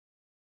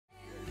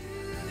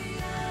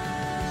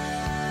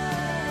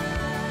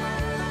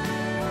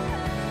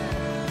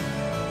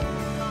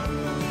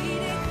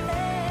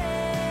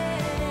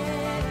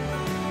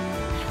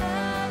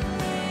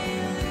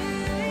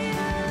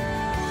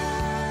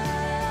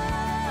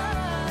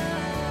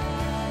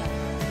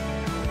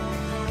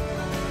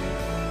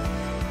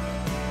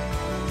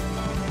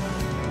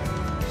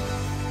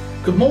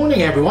Good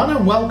morning everyone,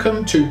 and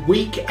welcome to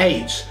week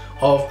 8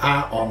 of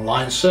our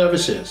online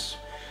services.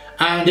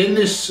 And in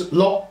this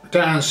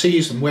lockdown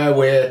season where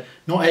we're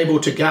not able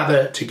to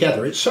gather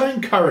together, it's so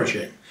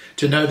encouraging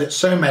to know that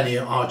so many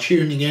are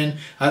tuning in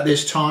at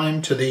this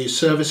time to these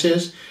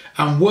services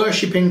and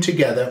worshipping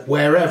together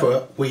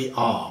wherever we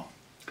are.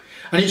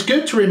 And it's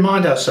good to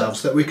remind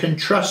ourselves that we can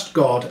trust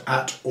God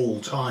at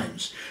all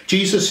times.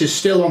 Jesus is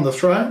still on the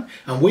throne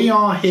and we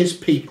are his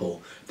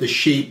people, the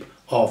sheep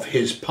of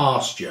his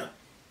pasture.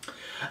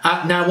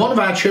 Now, one of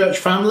our church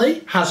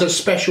family has a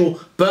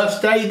special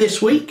birthday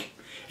this week.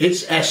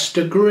 It's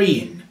Esther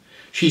Green.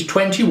 She's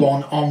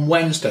 21 on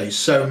Wednesday,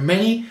 so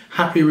many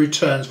happy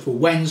returns for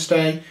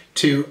Wednesday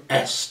to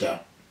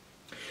Esther.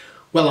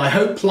 Well, I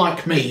hope,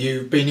 like me,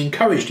 you've been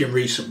encouraged in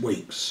recent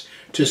weeks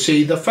to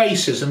see the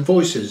faces and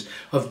voices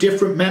of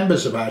different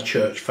members of our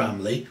church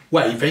family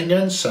waving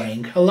and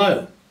saying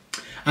hello.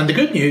 And the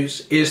good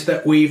news is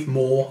that we've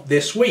more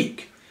this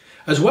week.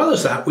 As well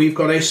as that, we've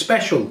got a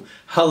special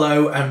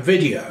hello and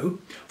video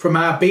from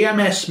our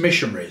BMS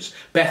missionaries,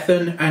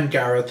 Bethan and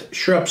Gareth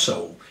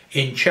Shrubsole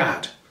in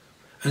Chad.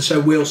 And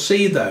so we'll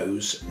see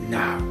those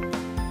now.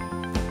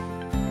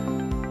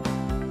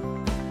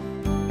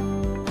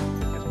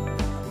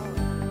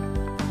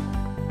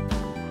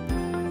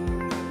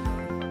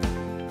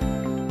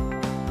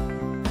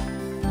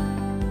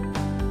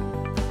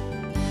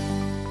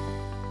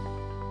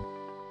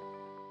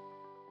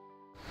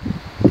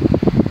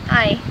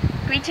 Hi,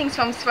 greetings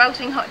from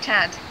sweltering hot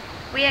Chad.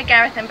 We are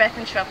Gareth and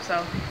Bethan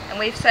Shrubsole, and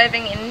we're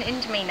serving in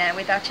Indomina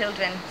with our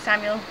children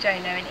Samuel,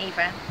 Jonah and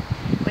Eva.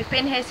 We've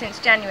been here since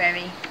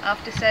January,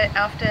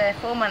 after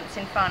 4 months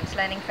in France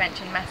learning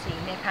French in Massy,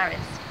 near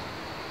Paris.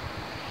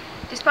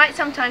 Despite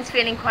sometimes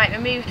feeling quite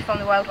removed from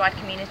the worldwide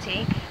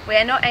community, we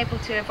are not able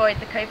to avoid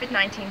the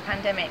COVID-19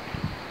 pandemic.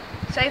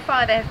 So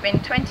far there have been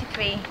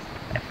 23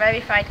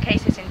 verified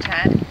cases in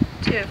Chad,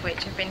 2 of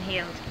which have been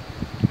healed.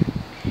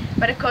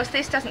 But of course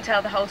this doesn't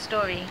tell the whole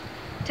story.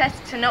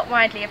 Tests are not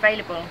widely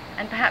available,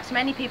 and perhaps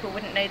many people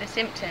wouldn't know the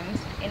symptoms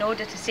in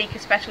order to seek a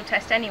special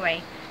test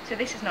anyway, so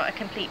this is not a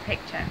complete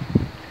picture.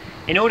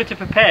 In order to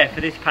prepare for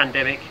this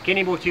pandemic,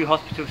 Guinea 2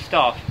 hospital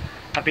staff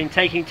have been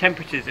taking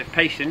temperatures of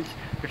patients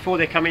before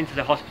they come into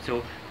the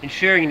hospital,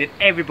 ensuring that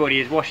everybody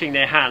is washing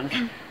their hands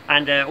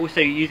and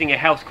also using a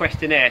health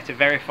questionnaire to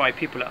verify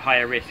people at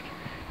higher risk,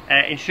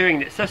 ensuring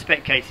that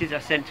suspect cases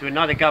are sent to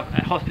another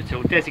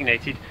hospital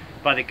designated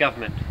by the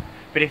government.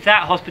 But if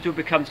that hospital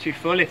becomes too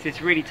full, if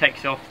this really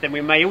takes off, then we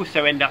may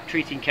also end up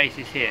treating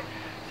cases here.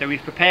 So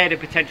we've prepared a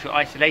potential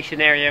isolation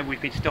area, we've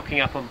been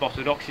stocking up on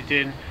bottled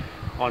oxygen,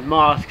 on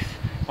masks,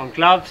 on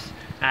gloves,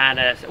 and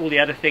all the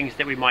other things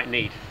that we might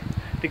need.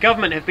 The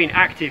government have been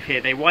active here.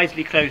 They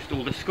wisely closed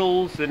all the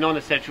schools, the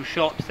non-essential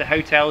shops, the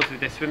hotels with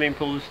their swimming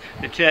pools,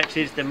 the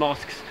churches, the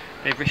mosques.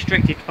 They've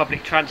restricted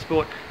public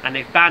transport and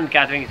they've banned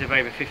gatherings of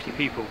over 50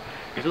 people.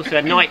 There's also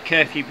a night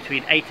curfew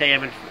between 8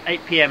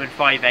 PM and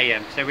 5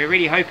 AM, so we're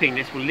really hoping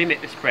this will limit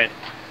the spread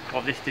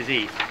of this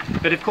disease.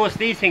 But of course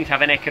these things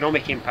have an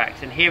economic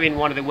impact, and here in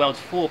one of the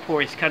world's 4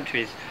 poorest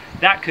countries,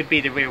 that could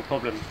be the real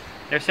problem.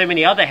 There are so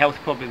many other health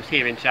problems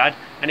here in Chad,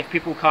 and if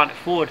people can't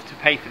afford to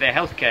pay for their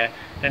health care,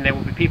 then there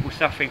will be people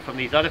suffering from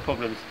these other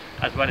problems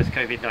as well as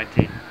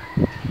COVID-19.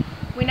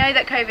 We know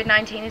that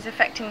COVID-19 is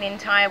affecting the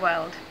entire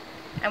world,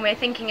 and we're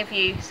thinking of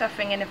you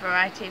suffering in a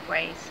variety of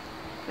ways.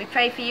 We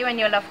pray for you and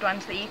your loved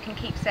ones that you can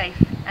keep safe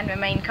and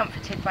remain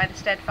comforted by the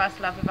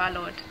steadfast love of our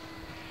Lord.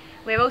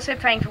 We're also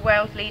praying for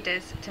world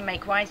leaders to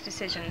make wise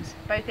decisions,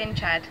 both in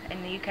Chad,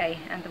 in the UK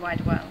and the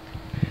wider world.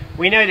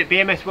 We know that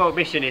BMS World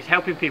Mission is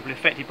helping people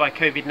affected by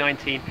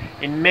COVID-19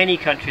 in many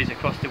countries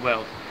across the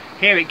world.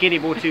 Here at Guinea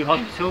 2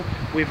 Hospital,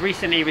 we've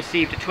recently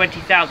received a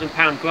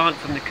 £20,000 grant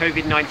from the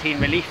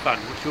COVID-19 Relief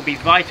Fund, which will be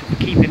vital for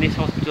keeping this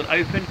hospital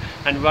open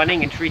and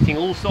running and treating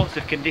all sorts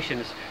of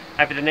conditions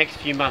over the next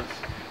few months.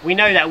 We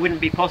know that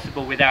wouldn't be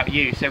possible without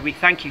you, so we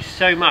thank you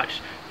so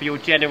much for your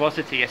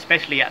generosity,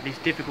 especially at this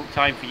difficult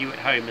time for you at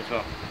home as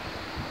well.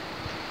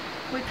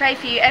 We pray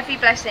for you every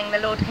blessing the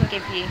Lord can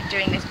give you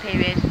during this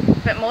period,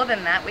 but more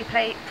than that, we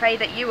pray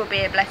that you will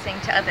be a blessing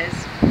to others,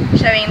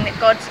 showing that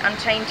God's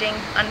unchanging,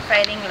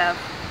 unfailing love.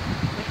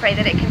 We pray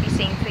that it can be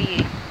seen through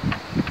you.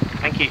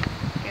 Thank you.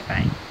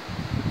 Goodbye.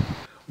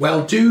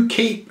 Well, do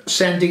keep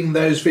sending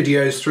those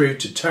videos through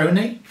to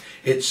Tony.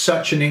 It's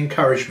such an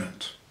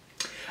encouragement.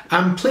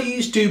 And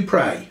please do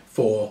pray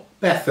for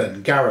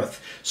Bethan,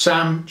 Gareth,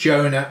 Sam,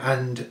 Jonah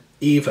and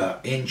Eva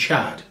in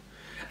Chad.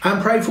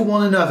 And pray for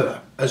one another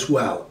as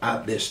well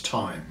at this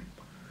time.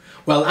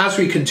 Well, as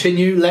we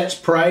continue, let's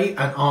pray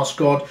and ask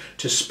God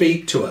to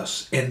speak to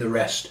us in the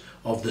rest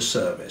of the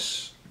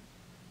service.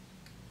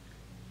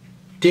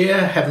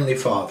 Dear Heavenly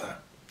Father,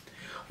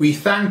 we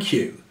thank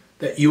you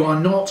that you are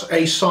not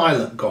a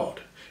silent God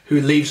who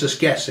leaves us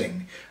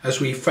guessing as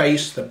we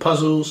face the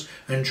puzzles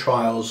and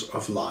trials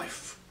of life.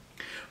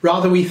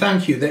 Rather, we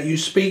thank you that you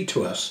speak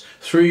to us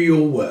through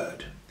your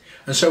word.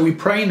 And so we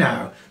pray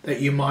now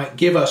that you might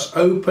give us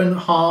open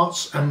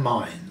hearts and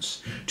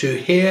minds to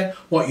hear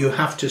what you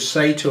have to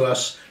say to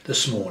us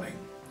this morning.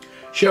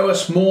 Show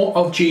us more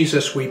of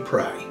Jesus, we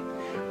pray,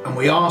 and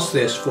we ask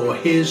this for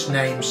his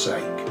name's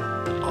sake.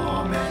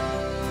 Amen.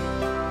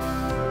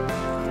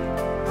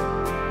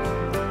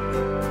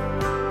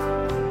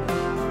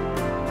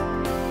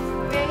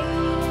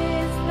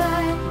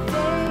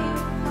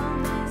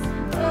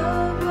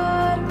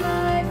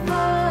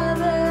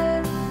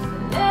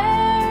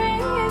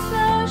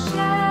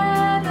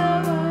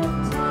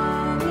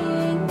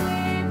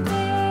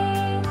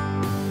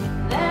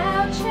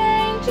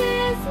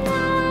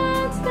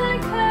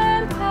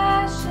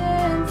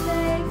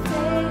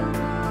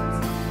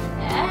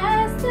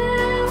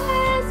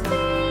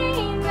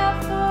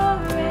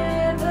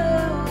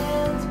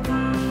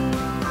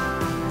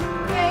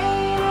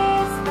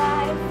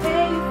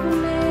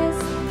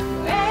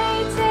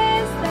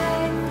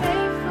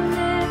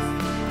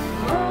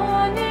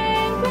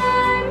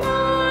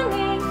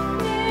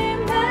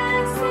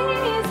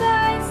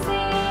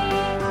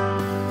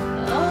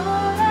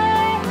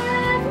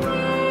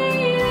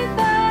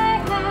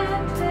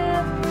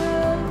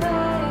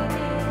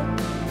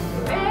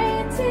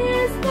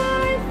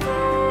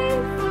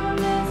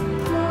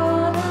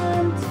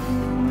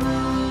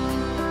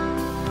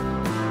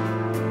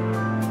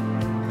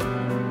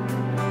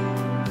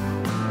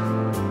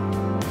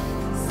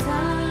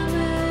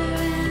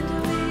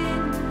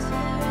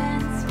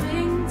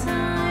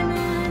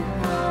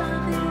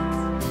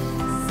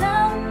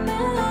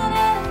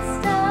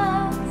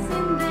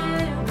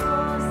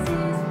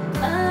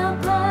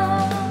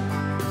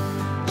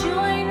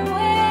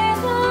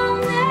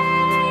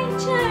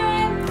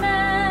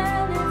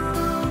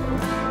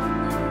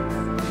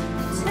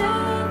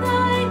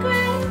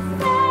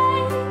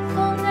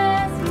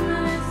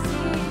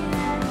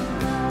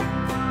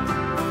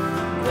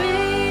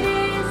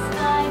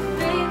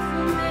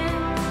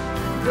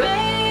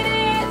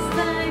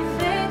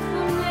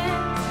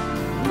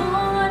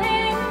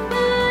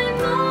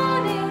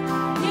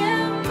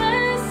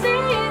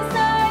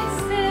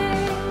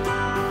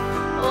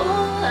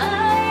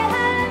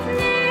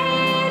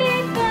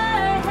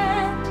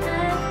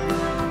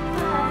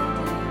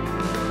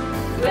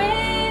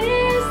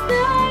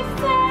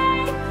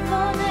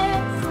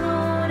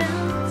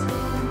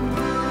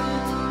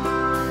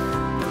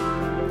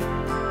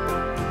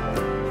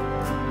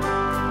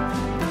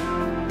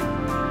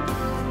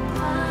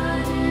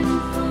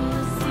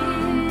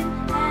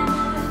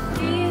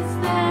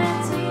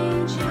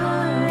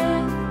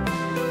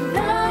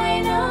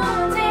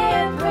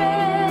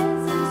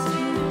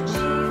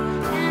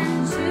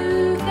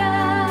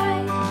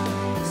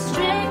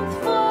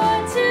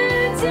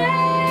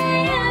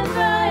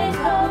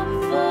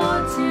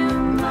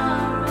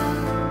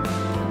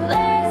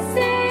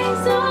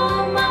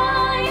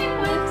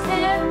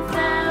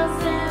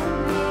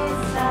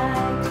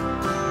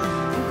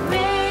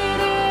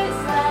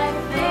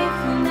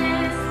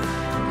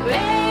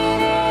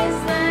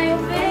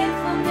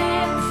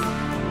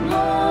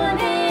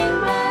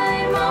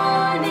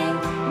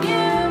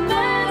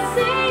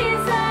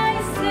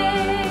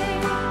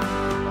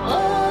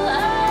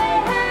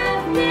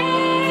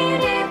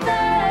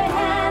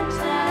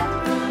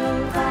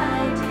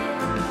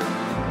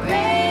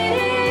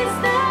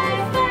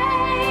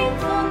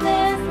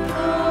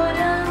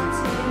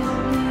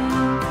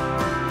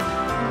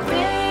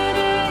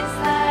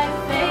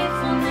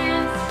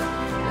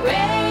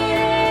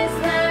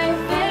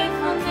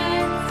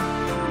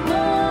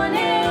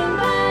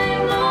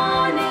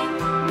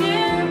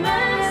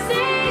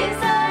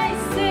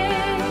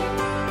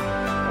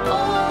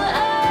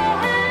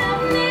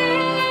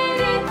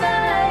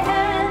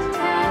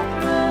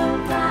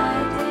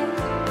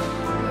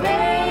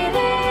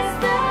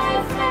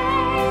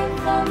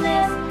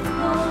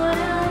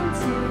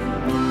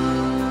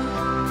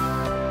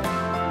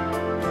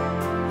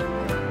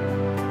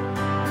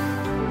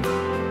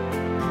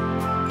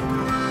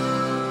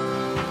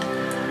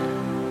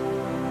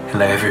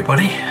 Hello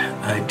everybody,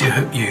 I do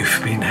hope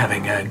you've been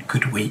having a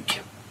good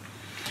week.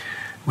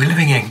 We're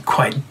living in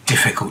quite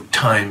difficult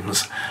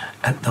times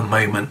at the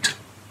moment.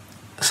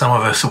 Some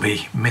of us will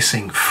be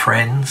missing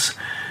friends,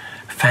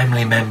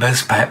 family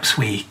members perhaps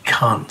we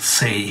can't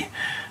see,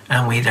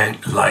 and we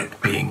don't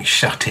like being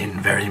shut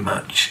in very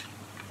much.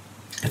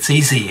 It's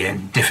easy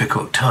in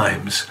difficult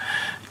times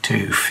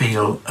to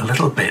feel a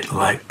little bit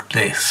like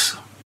this.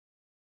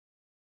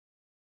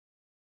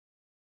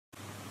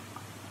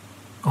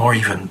 Or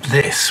even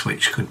this,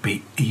 which could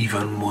be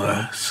even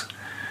worse.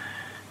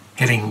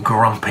 Getting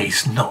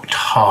grumpy's not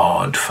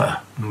hard for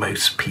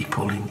most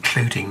people,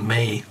 including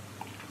me.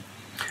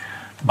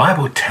 The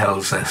Bible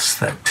tells us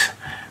that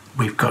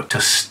we've got to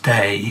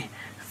stay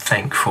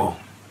thankful.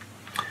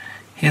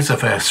 Here's a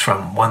verse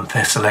from 1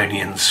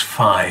 Thessalonians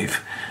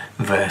 5,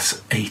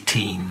 verse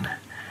 18.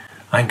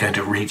 I'm going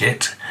to read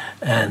it,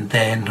 and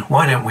then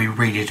why don't we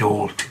read it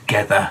all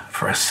together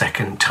for a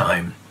second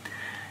time.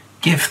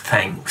 Give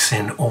thanks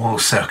in all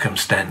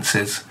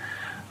circumstances,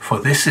 for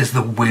this is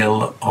the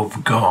will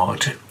of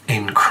God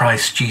in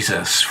Christ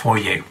Jesus for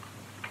you.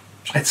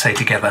 Let's say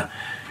together,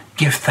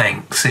 give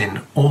thanks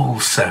in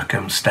all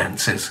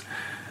circumstances,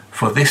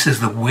 For this is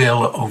the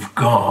will of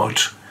God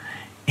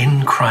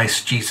in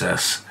Christ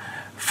Jesus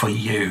for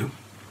you.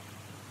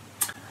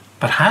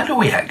 But how do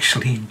we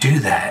actually do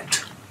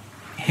that?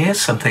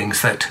 Here's some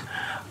things that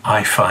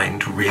I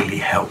find really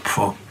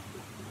helpful.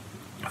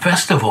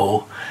 First of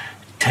all,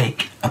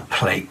 take a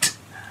plate.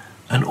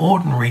 An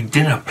ordinary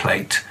dinner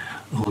plate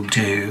will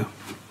do.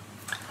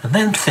 And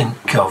then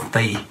think of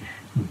the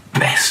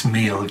best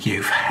meal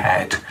you've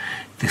had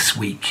this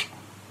week.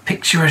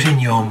 Picture it in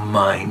your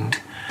mind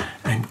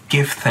and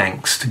give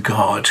thanks to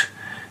God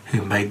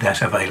who made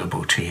that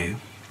available to you.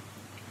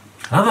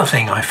 Another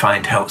thing I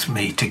find helps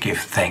me to give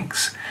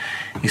thanks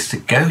is to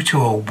go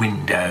to a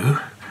window,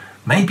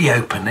 maybe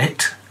open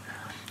it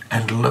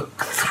and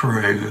look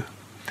through.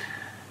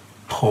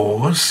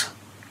 Pause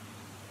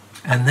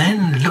and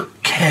then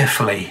look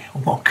carefully.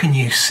 What can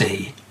you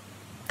see?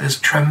 There's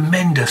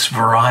tremendous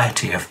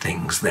variety of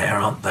things there,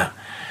 aren't there?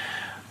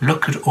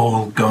 Look at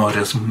all God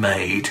has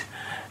made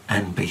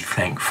and be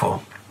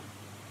thankful.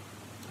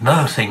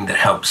 Another thing that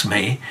helps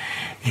me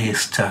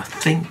is to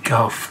think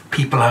of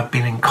people I've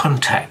been in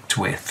contact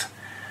with.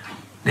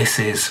 This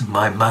is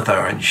my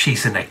mother, and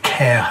she's in a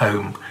care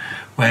home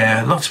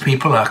where lots of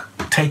people are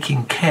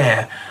taking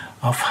care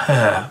of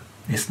her.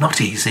 It's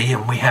not easy,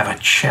 and we have a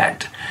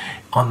chat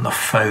on the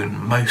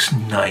phone most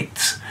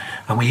nights,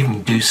 and we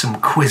even do some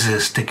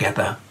quizzes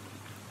together.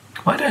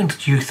 Why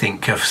don't you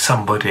think of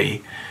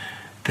somebody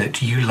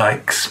that you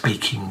like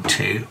speaking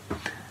to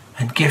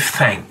and give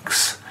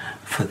thanks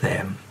for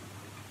them?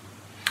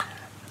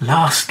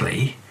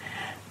 Lastly,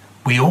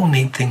 we all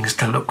need things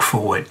to look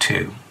forward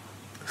to.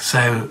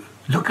 So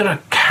look at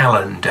a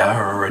calendar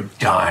or a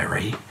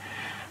diary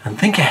and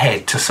think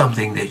ahead to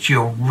something that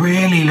you're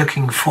really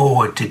looking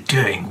forward to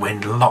doing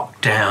when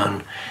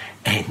lockdown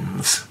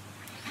ends.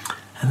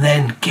 And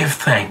then give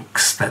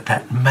thanks that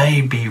that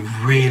may be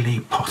really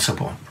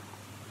possible.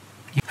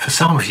 For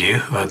some of you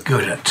who are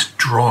good at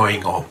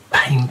drawing or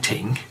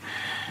painting,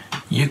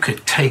 you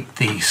could take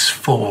these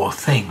 4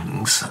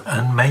 things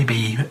and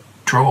maybe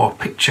draw a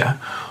picture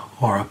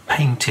or a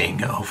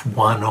painting of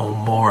one or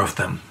more of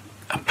them.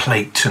 A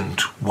plate and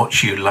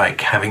what you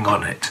like having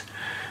on it.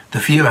 The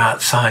view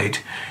outside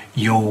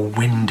your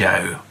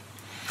window.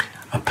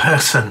 A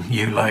person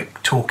you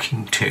like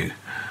talking to.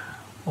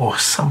 Or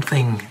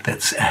something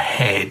that's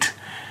ahead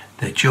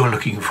that you're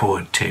looking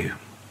forward to.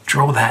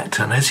 Draw that,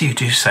 and as you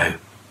do so,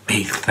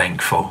 be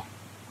thankful.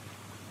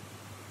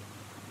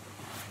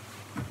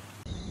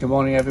 Good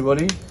morning,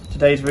 everybody.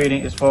 Today's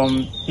reading is from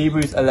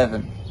Hebrews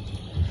 11.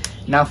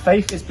 Now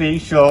faith is being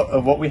sure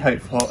of what we hope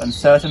for and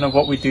certain of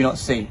what we do not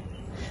see.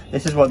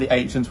 This is what the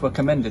ancients were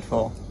commended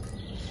for.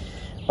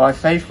 By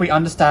faith we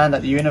understand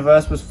that the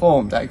universe was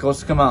formed at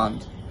God's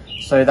command,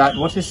 so that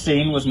what is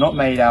seen was not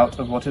made out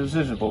of what is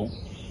visible.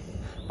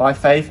 By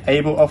faith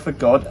Abel offered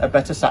God a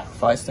better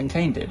sacrifice than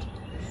Cain did.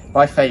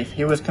 By faith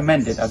he was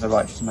commended as a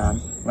righteous man,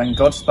 when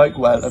God spoke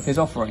well of his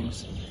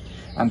offerings.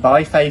 And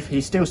by faith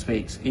he still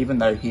speaks, even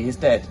though he is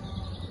dead.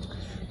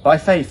 By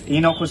faith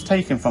Enoch was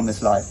taken from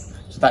this life,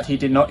 so that he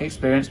did not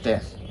experience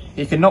death.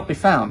 He could not be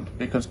found,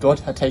 because God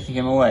had taken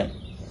him away.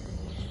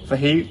 For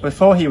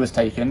before he was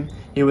taken,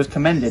 he was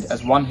commended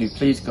as one who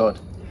pleased God.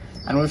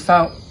 And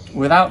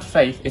without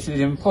faith it is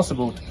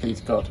impossible to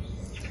please God.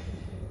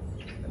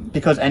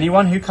 Because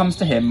anyone who comes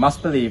to him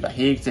must believe that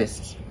he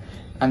exists,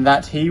 and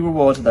that he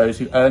rewards those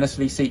who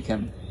earnestly seek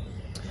him.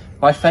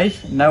 By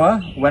faith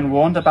Noah, when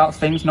warned about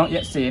things not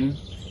yet seen,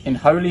 in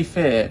holy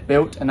fear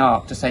built an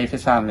ark to save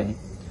his family.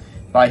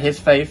 By his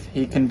faith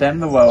he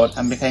condemned the world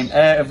and became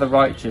heir of the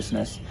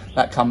righteousness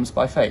that comes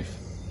by faith.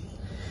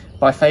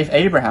 By faith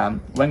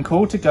Abraham, when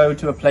called to go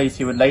to a place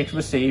he would later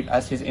receive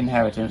as his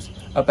inheritance,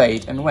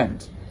 obeyed and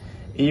went,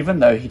 even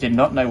though he did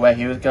not know where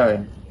he was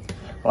going.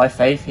 By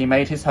faith he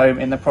made his home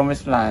in the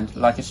promised land,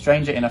 like a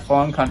stranger in a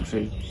foreign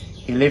country.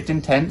 He lived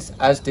in tents,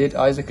 as did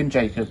Isaac and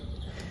Jacob,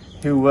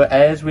 who were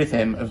heirs with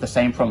him of the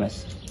same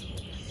promise.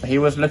 For he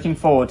was looking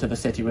forward to the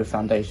city with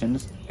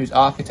foundations, whose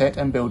architect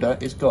and builder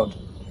is God.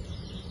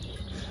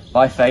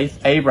 By faith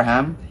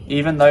Abraham,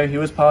 even though he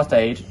was past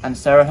age, and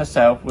Sarah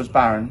herself was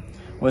barren,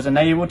 was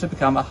enabled to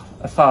become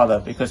a father,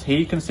 because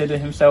he considered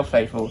himself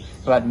faithful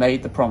who had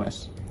made the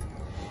promise.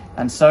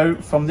 And so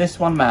from this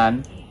one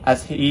man,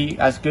 as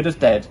good as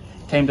dead,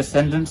 came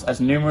descendants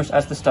as numerous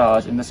as the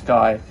stars in the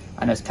sky,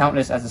 and as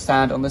countless as the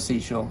sand on the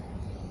seashore.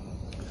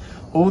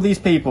 All these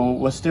people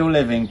were still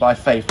living by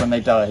faith when they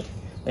died.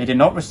 They did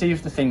not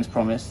receive the things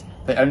promised,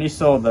 they only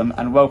saw them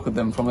and welcomed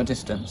them from a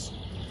distance.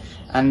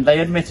 And they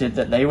admitted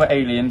that they were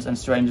aliens and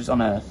strangers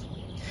on earth.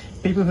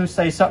 People who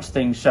say such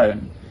things show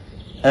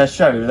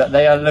that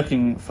they are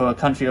looking for a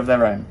country of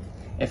their own.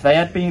 If they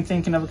had been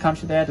thinking of a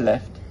country they had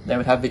left, they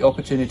would have the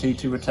opportunity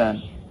to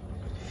return.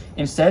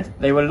 Instead,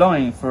 they were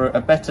longing for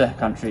a better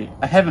country,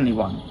 a heavenly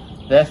one.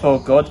 Therefore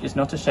God is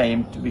not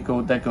ashamed to be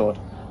called their God,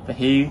 for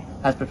he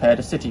has prepared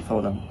a city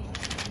for them.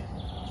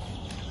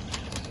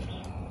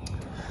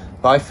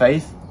 By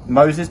faith,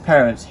 Moses'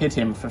 parents hid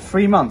him for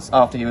 3 months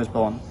after he was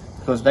born,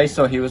 because they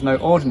saw he was no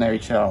ordinary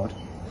child,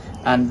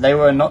 and they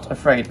were not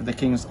afraid of the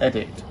king's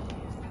edict.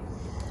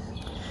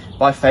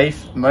 By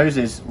faith,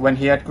 Moses, when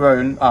he had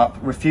grown up,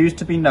 refused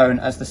to be known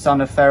as the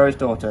son of Pharaoh's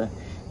daughter.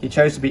 He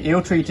chose to be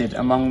ill-treated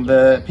among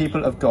the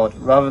people of God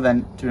rather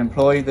than to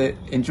enjoy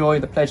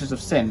the pleasures of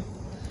sin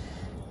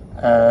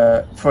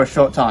for a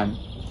short time.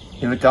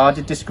 He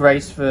regarded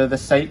disgrace for the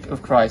sake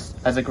of Christ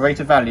as a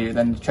greater value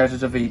than the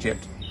treasures of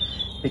Egypt,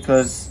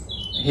 because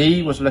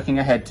he was looking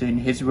ahead to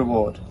his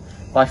reward.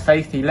 By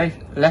faith he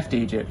left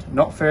Egypt,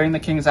 not fearing the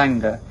king's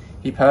anger.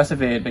 He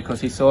persevered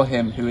because he saw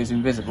him who is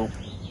invisible.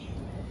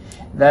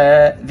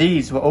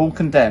 These were all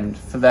condemned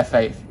for their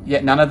faith,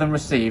 yet none of them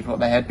received what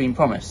they had been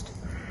promised.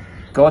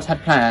 God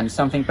had planned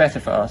something better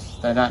for us,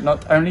 so that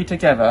not only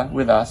together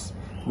with us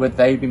would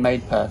they be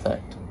made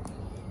perfect.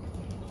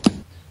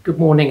 Good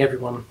morning,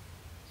 everyone.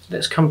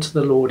 Let's come to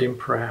the Lord in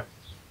prayer.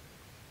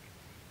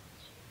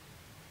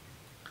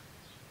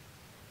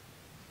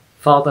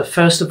 Father,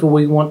 first of all,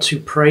 we want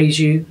to praise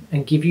you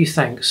and give you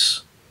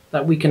thanks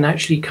that we can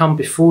actually come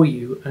before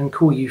you and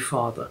call you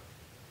Father.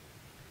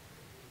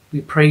 We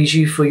praise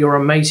you for your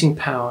amazing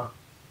power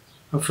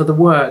and for the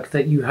work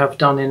that you have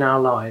done in our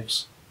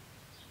lives.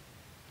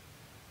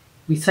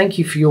 We thank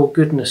you for your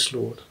goodness,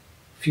 Lord,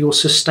 for your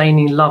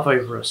sustaining love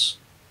over us,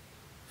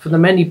 for the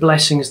many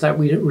blessings that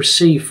we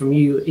receive from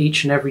you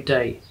each and every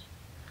day,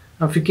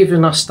 and for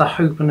giving us the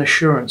hope and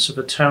assurance of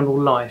eternal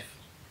life,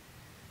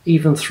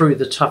 even through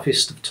the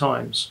toughest of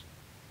times.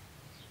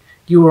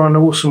 You are an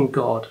awesome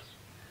God,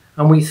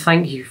 and we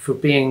thank you for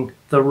being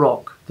the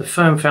rock, the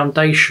firm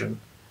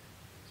foundation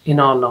in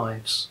our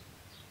lives.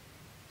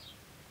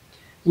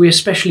 We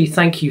especially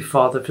thank you,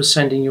 Father, for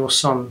sending your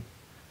Son,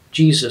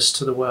 Jesus,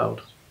 to the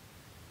world.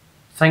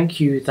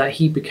 Thank you that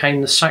he became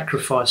the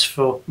sacrifice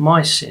for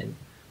my sin,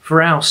 for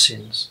our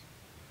sins,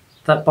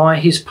 that by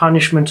his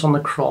punishment on the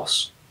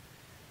cross,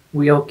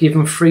 we are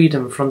given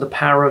freedom from the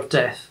power of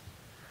death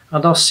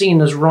and are seen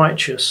as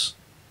righteous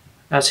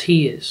as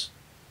he is,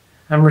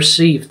 and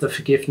receive the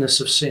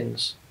forgiveness of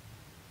sins.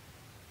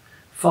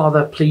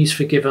 Father, please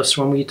forgive us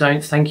when we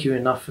don't thank you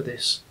enough for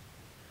this,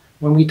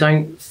 when we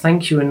don't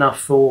thank you enough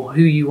for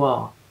who you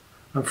are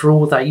and for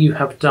all that you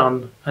have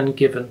done and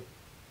given.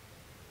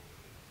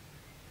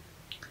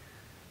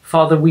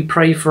 Father, we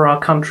pray for our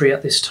country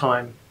at this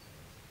time,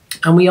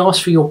 and we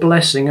ask for your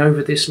blessing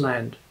over this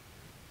land.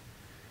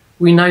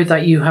 We know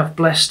that you have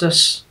blessed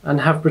us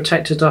and have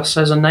protected us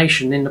as a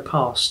nation in the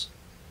past,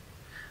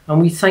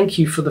 and we thank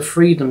you for the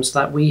freedoms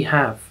that we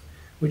have,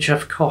 which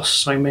have cost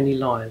so many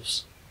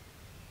lives.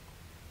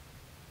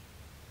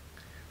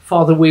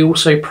 Father, we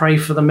also pray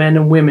for the men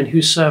and women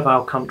who serve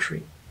our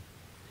country,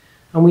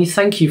 and we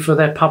thank you for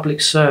their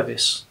public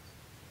service,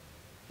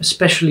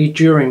 especially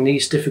during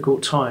these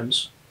difficult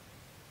times.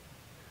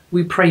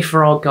 We pray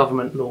for our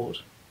government, Lord,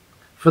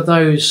 for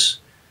those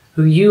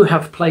who you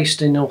have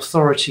placed in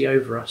authority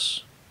over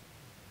us.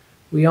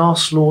 We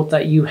ask, Lord,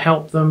 that you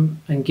help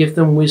them and give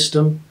them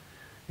wisdom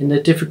in the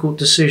difficult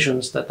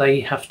decisions that they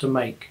have to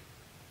make.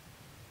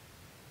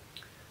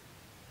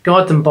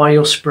 Guide them by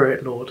your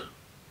Spirit, Lord,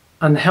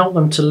 and help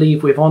them to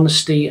live with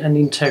honesty and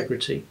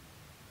integrity.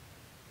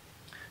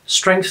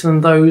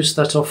 Strengthen those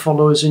that are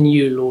followers in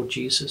you, Lord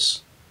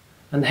Jesus,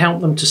 and help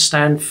them to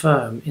stand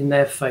firm in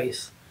their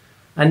faith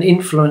and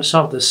influence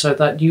others so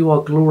that you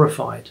are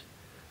glorified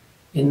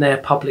in their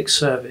public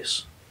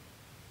service.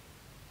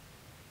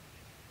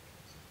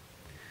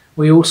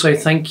 We also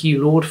thank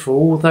you, Lord, for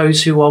all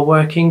those who are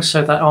working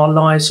so that our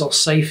lives are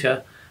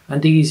safer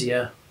and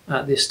easier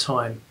at this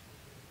time.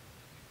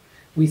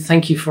 We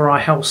thank you for our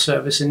health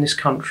service in this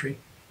country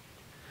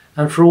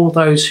and for all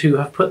those who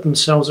have put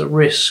themselves at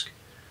risk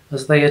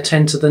as they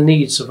attend to the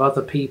needs of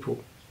other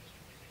people.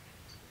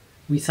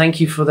 We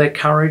thank you for their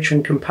courage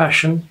and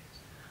compassion,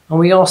 and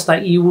we ask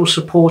that you will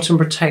support and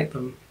protect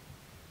them.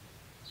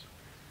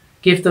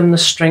 Give them the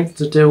strength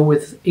to deal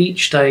with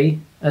each day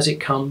as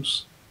it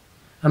comes,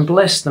 and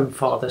bless them,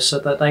 Father, so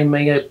that they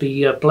may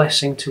be a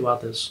blessing to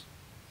others.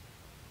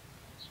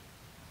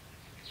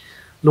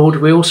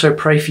 Lord, we also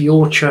pray for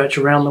your church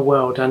around the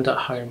world and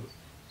at home.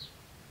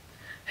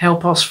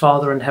 Help us,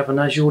 Father in heaven,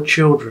 as your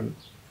children,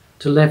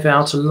 to live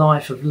out a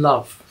life of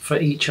love for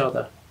each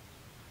other,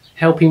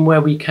 helping where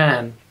we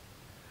can,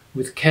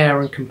 with care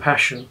and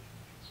compassion,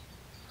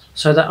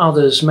 so that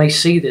others may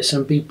see this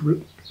and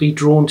be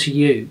drawn to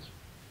you.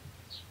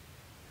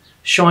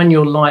 Shine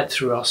your light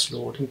through us,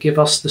 Lord, and give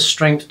us the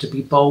strength to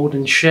be bold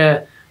and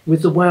share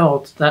with the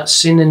world that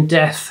sin and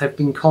death have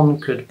been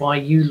conquered by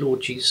you,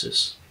 Lord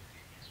Jesus.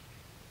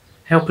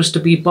 Help us to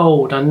be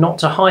bold and not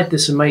to hide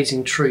this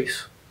amazing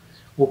truth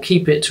or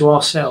keep it to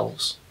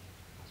ourselves.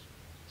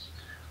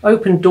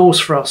 Open doors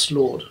for us,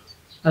 Lord,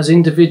 as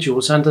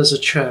individuals and as a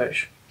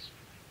church,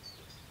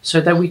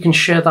 so that we can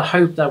share the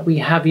hope that we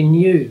have in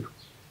you.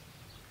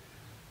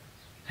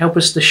 Help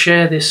us to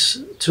share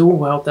this to a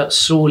world that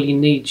sorely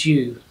needs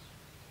you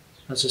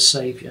as a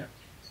Saviour.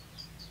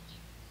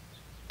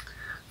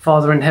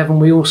 Father in heaven,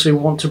 we also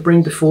want to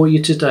bring before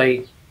you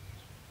today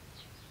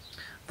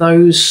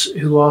those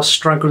who are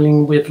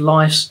struggling with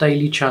life's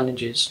daily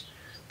challenges,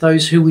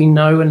 those who we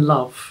know and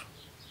love,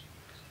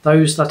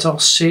 those that are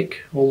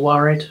sick or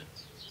worried,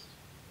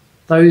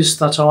 those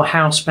that are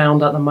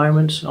housebound at the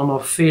moment and are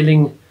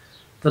feeling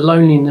the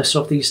loneliness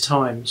of these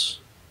times.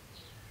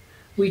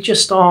 We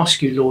just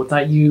ask you, Lord,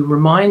 that you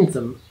remind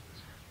them,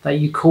 that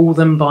you call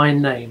them by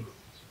name,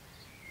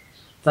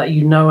 that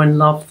you know and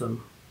love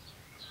them,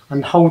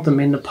 and hold them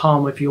in the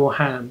palm of your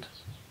hand.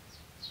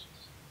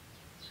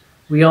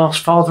 We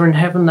ask, Father in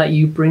heaven, that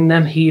you bring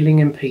them healing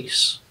and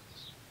peace.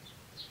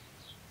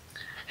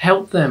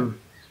 Help them.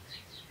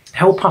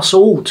 Help us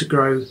all to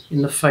grow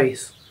in the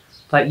faith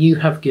that you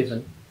have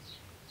given.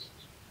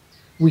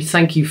 We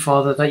thank you,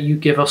 Father, that you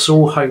give us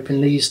all hope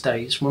in these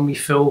days when we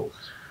feel,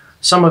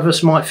 some of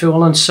us might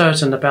feel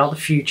uncertain about the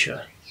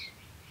future.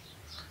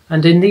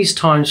 And in these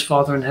times,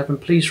 Father in heaven,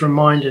 please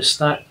remind us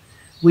that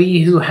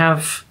we who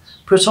have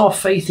put our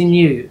faith in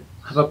you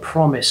have a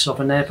promise of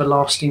an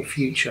everlasting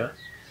future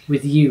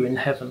with you in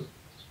heaven.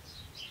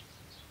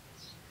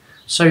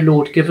 So,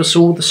 Lord, give us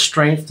all the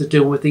strength to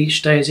deal with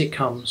each day as it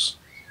comes,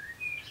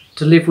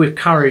 to live with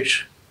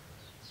courage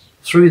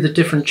through the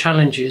different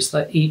challenges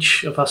that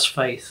each of us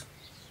face,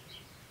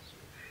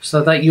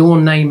 so that your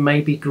name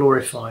may be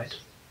glorified.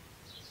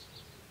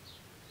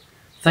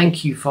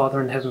 Thank you,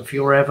 Father in heaven, for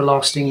your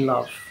everlasting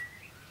love,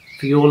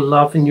 for your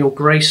love and your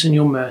grace and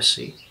your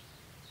mercy,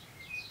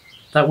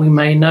 that we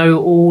may know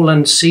all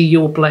and see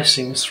your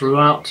blessings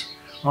throughout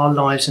our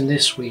lives in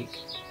this week.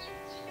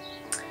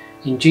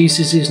 In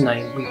Jesus'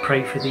 name we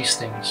pray for these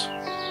things.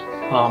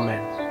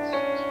 Amen.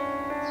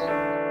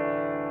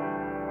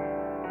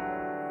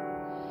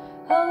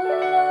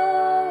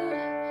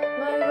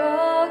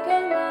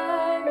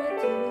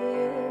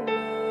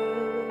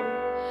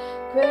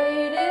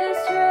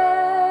 Greatest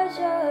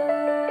treasure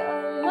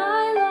of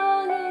my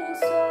longing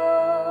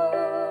soul,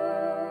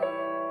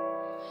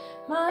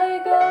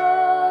 my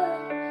God,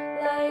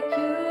 like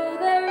you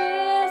there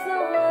is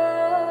no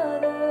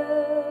other.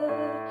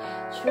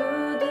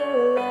 True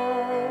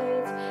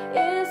delight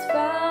is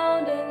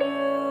found in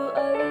you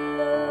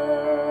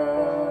alone.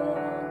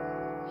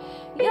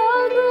 Your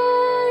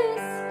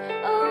grace,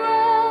 a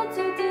well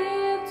too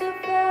deep to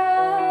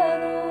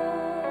fathom.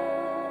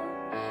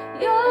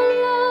 Your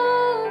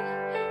love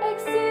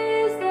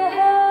exceeds the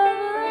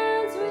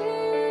heavens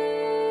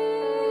reach.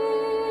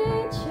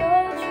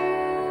 Your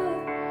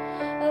truth,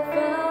 a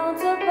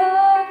fount of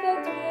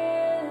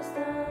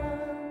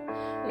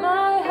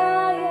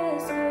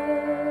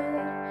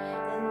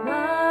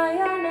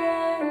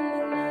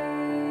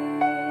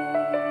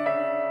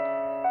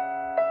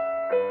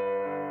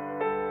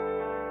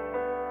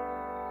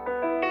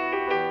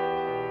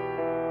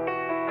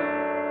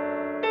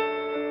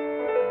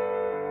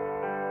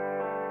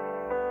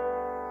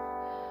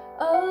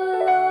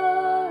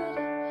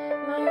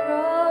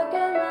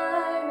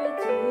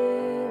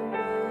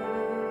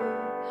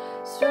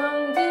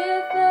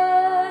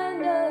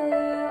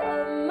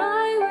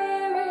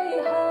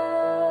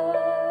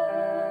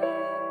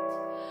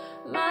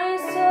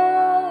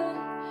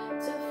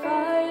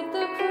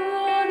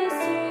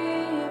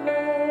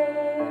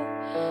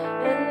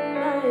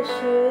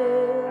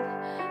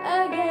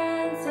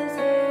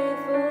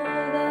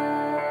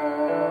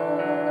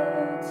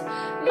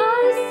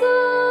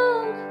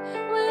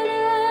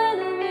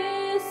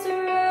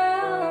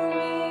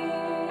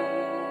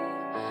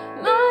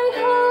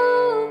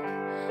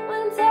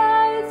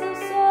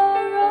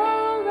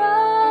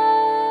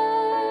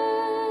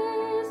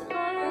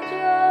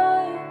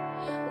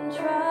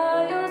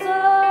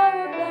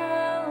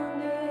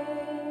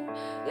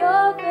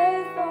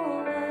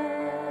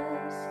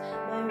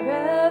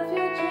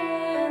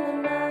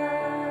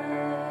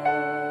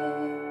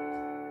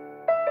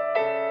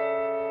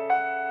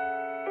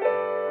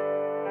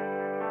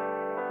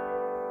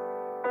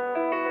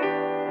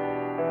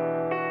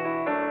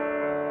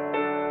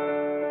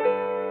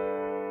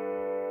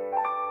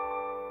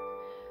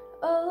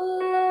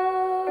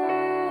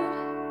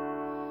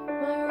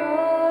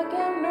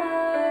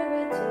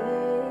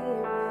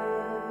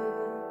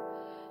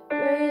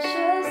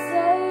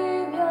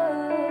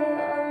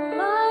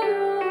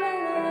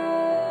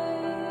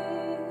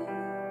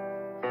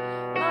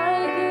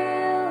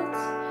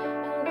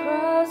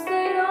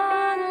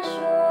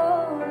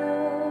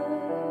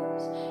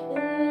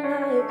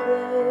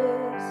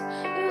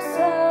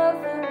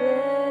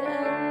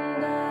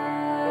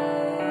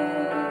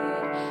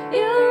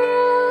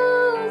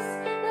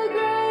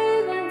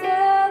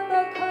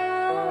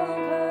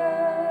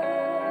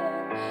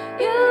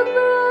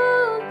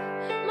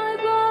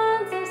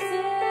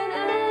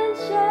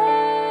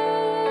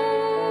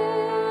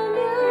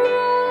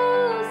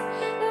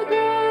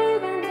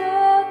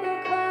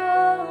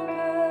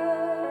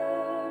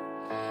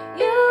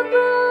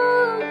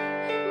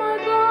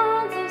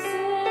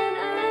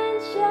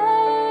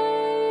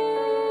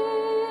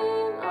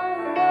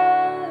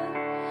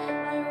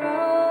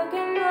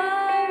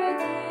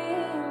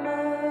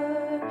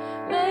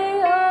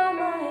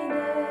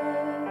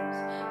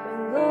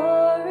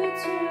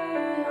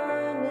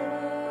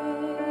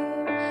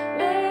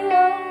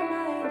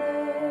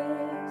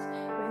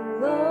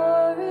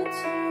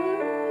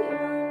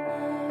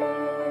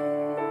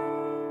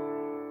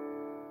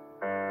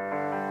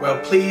Well,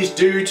 please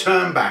do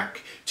turn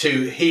back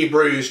to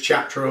Hebrews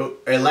chapter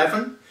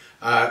 11,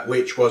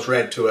 which was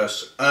read to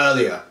us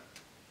earlier.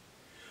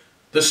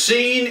 The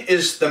scene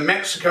is the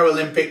Mexico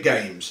Olympic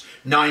Games,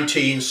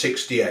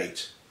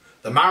 1968.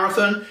 The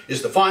marathon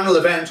is the final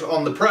event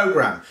on the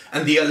programme,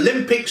 and the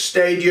Olympic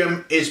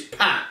Stadium is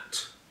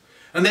packed.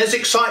 And there's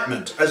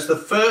excitement as the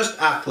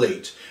first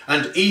athlete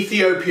and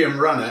Ethiopian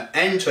runner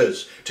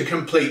enters to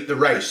complete the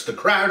race. The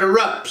crowd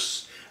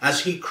erupts as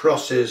he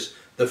crosses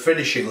the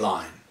finishing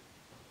line.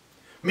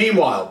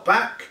 Meanwhile,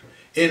 back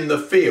in the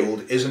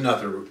field is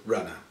another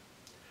runner,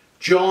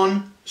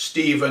 John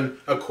Stephen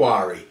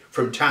Akwari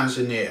from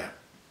Tanzania.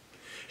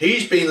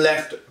 He's been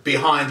left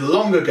behind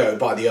long ago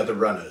by the other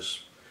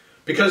runners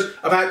because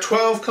about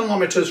 12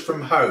 kilometres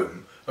from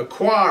home,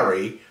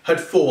 Akwari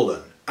had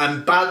fallen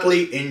and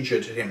badly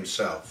injured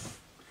himself.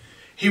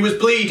 He was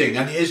bleeding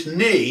and his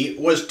knee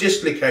was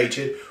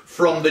dislocated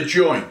from the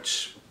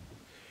joint.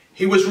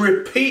 He was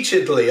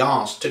repeatedly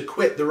asked to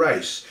quit the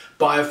race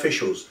by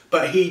officials,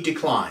 but he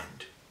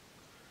declined.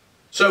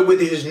 So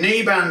with his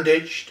knee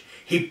bandaged,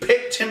 he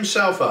picked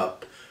himself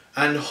up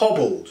and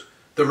hobbled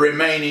the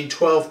remaining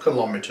 12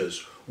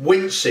 kilometres,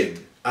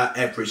 wincing at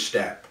every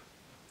step.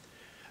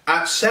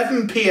 At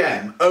 7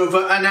 p.m,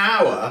 over an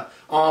hour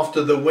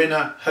after the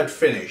winner had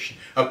finished,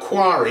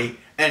 Akwari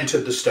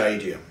entered the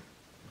stadium.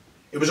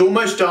 It was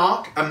almost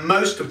dark and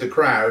most of the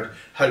crowd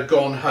had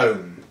gone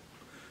home.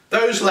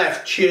 Those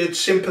left cheered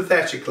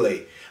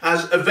sympathetically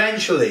as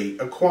eventually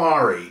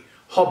Akwari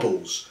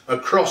hobbles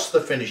across the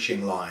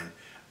finishing line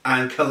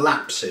and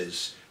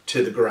collapses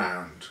to the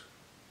ground.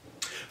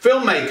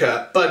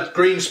 Filmmaker Bud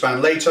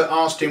Greenspan later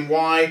asked him,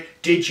 "Why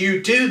did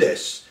you do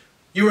this?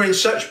 You were in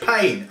such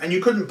pain and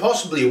you couldn't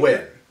possibly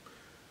win."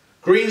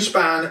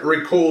 Greenspan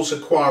recalls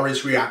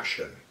Akwari's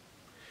reaction.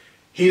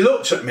 "He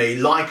looked at me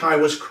like I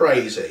was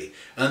crazy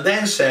and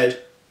then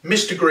said,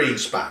 'Mr.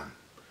 Greenspan,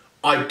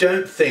 I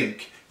don't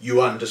think you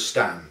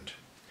understand.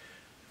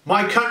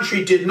 My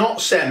country did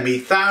not send me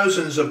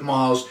thousands of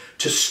miles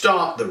to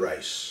start the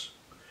race.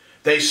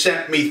 They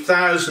sent me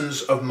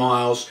thousands of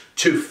miles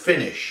to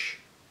finish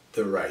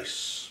the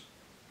race.'"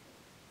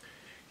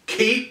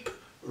 Keep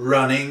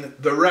running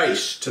the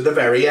race to the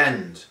very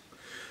end.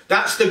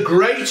 That's the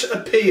great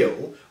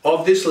appeal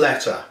of this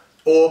letter,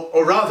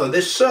 or rather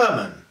this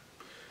sermon.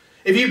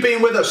 If you've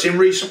been with us in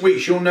recent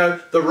weeks, you'll know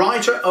the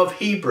writer of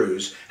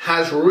Hebrews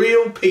has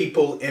real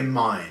people in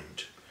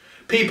mind.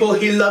 People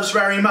he loves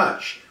very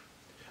much,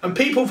 and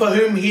people for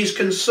whom he's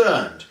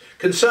concerned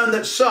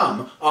that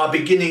some are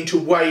beginning to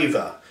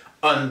waver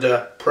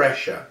under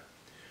pressure.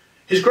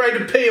 His great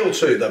appeal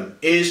to them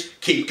is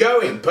keep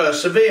going,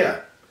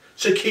 persevere.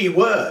 It's a key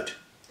word.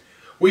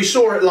 We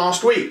saw it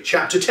last week,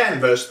 chapter 10,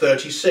 verse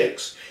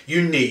 36.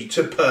 You need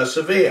to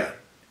persevere.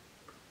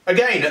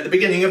 Again, at the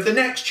beginning of the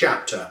next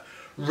chapter,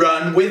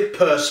 run with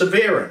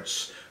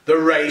perseverance, the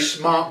race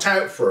marked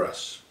out for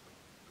us.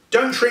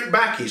 Don't shrink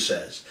back, he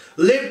says.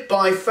 Live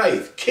by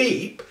faith.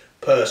 Keep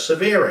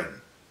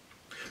persevering.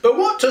 But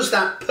what does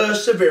that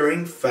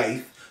persevering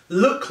faith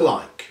look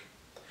like?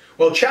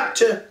 Well,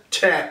 chapter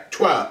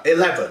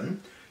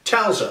 11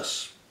 tells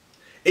us.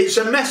 It's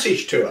a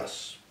message to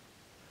us.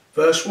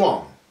 Verse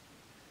 1.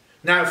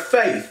 Now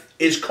faith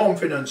is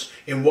confidence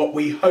in what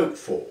we hope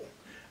for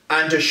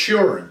and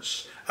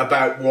assurance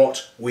about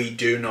what we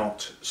do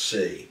not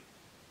see.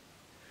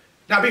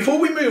 Now before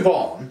we move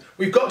on,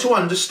 we've got to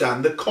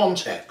understand the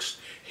context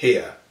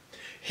here.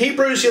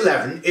 Hebrews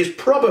 11 is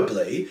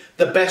probably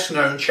the best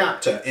known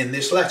chapter in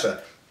this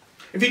letter.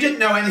 If you didn't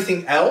know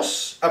anything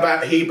else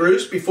about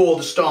Hebrews before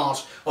the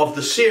start of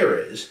the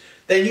series,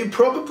 then you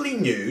probably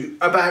knew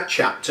about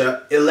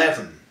chapter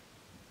 11.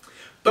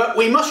 But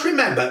we must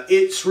remember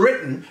it's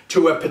written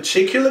to a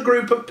particular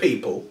group of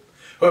people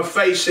who are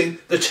facing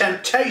the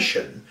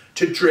temptation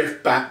to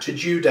drift back to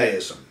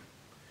Judaism.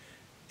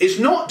 It's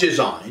not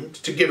designed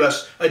to give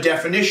us a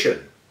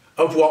definition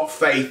of what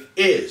faith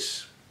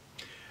is.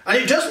 And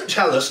it doesn't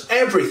tell us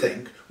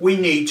everything we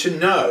need to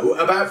know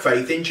about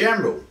faith in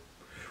general.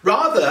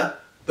 Rather,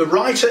 the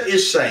writer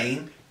is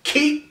saying,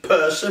 keep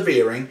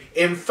persevering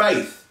in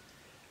faith.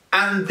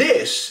 And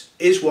this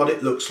is what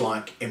it looks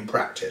like in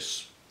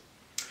practice.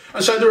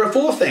 And so there are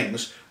four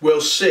things we'll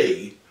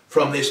see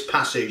from this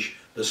passage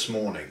this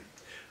morning.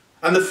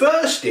 And the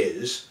first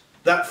is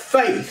that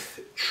faith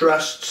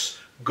trusts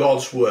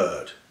God's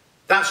word.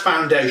 That's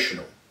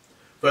foundational.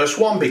 Verse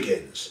 1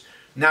 begins,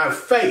 now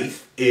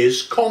faith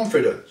is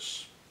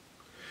confidence.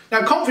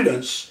 Now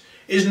confidence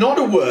is not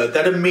a word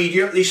that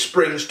immediately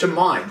springs to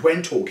mind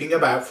when talking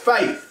about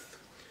faith.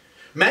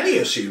 Many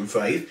assume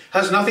faith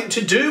has nothing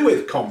to do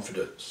with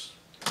confidence.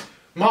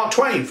 Mark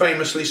Twain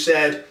famously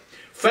said,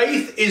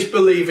 faith is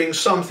believing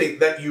something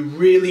that you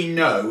really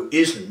know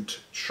isn't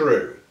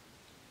true.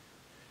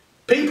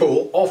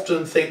 People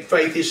often think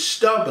faith is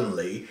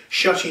stubbornly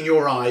shutting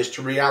your eyes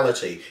to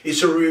reality.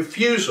 It's a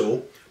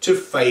refusal to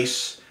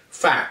face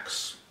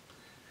facts.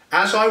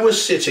 As I was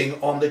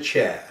sitting on the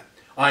chair,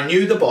 I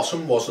knew the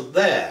bottom wasn't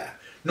there,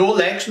 nor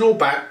legs nor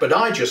back, but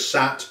I just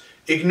sat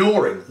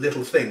ignoring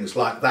little things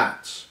like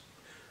that.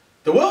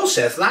 The world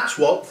says that's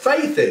what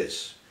faith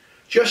is.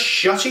 Just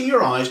shutting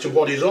your eyes to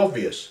what is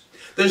obvious.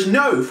 There's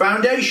no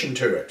foundation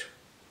to it.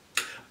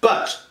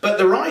 But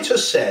the writer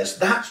says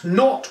that's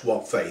not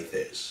what faith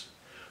is.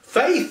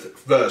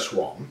 Faith, verse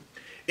 1,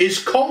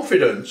 is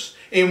confidence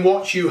in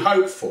what you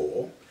hope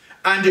for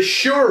and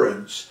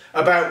assurance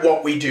about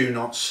what we do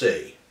not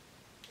see.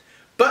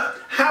 But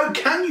how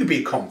can you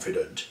be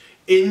confident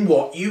in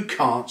what you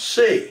can't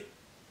see?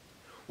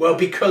 Well,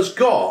 because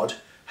God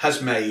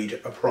has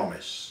made a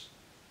promise.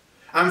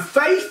 And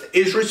faith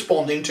is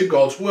responding to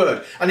God's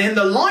word. And in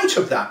the light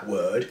of that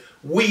word,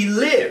 we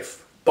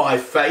live by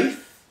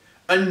faith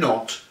and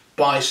not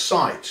by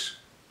sight.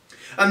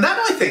 And that,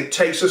 I think,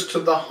 takes us to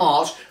the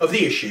heart of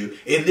the issue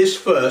in this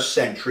first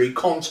century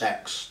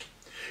context.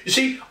 You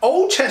see,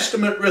 Old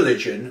Testament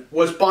religion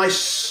was by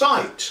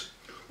sight,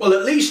 well,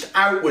 at least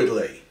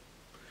outwardly.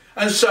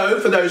 And so,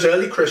 for those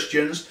early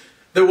Christians,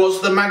 there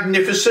was the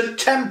magnificent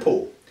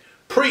temple,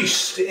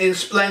 priests in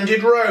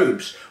splendid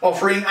robes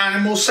offering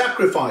animal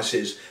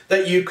sacrifices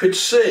that you could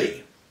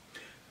see.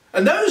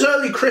 And those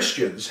early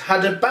Christians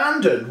had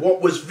abandoned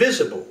what was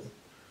visible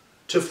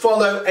to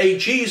follow a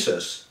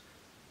Jesus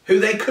who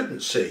they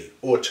couldn't see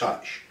or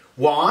touch.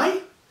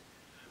 Why?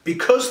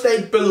 Because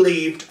they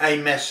believed a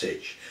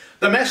message.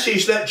 The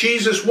message that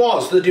Jesus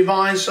was the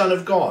divine Son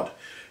of God,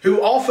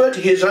 who offered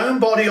his own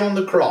body on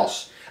the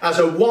cross as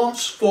a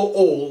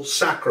once-for-all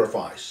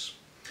sacrifice.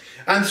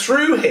 And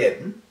through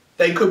him,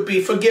 they could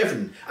be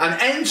forgiven and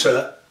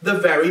enter the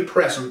very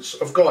presence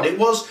of God. It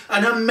was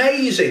an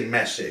amazing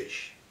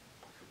message.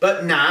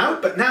 But now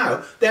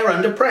they're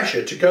under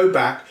pressure to go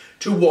back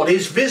to what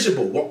is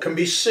visible, what can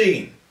be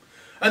seen.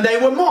 And they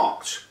were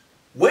mocked.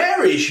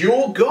 Where is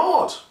your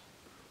God?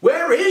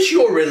 Where is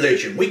your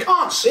religion? We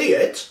can't see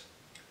it.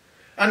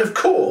 And of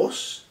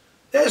course,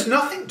 there's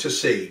nothing to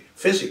see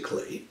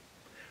physically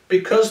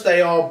because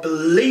they are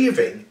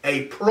believing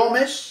a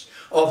promise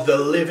of the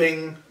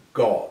living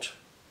God.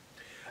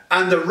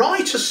 And the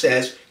writer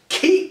says,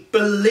 keep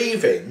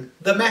believing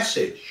the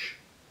message.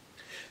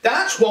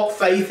 That's what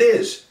faith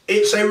is.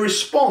 It's a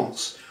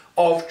response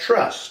of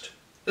trust.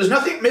 There's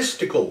nothing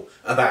mystical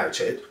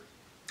about it.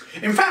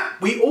 In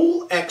fact, we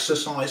all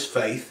exercise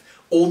faith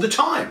all the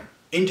time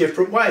in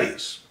different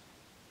ways.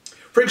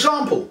 For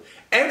example,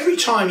 every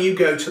time you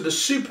go to the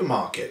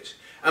supermarket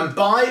and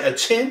buy a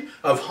tin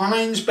of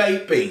Heinz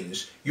baked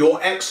beans, you're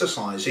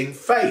exercising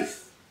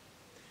faith.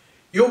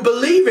 You're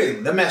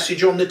believing the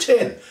message on the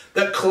tin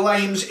that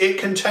claims it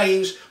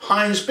contains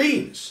Heinz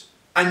beans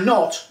and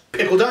not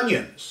pickled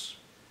onions.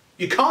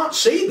 You can't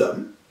see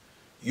them,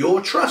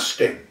 you're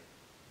trusting.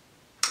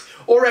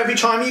 Or every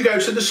time you go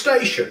to the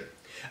station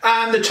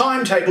and the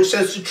timetable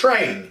says the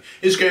train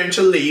is going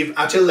to leave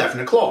at 11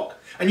 o'clock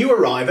and you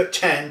arrive at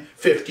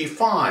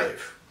 10:55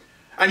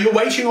 and you're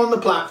waiting on the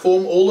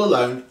platform all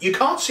alone. You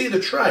can't see the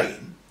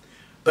train,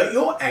 but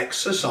you're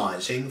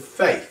exercising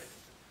faith.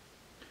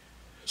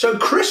 So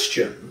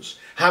Christians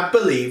have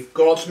believed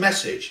God's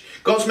message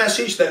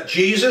that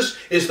Jesus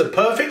is the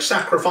perfect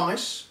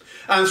sacrifice,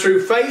 and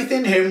through faith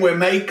in him we're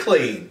made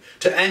clean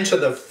to enter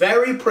the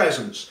very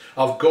presence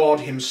of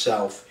God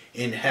himself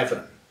in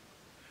heaven.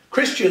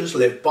 Christians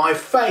live by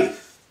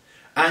faith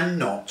and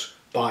not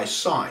by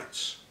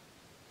sight.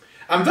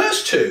 And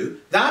verse 2,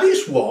 that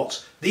is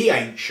what the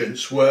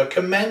ancients were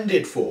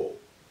commended for.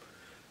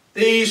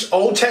 These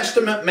Old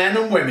Testament men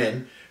and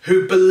women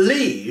who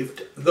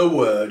believed the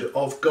word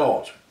of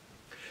God.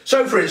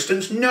 So for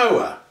instance,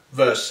 Noah,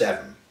 verse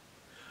 7.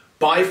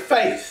 By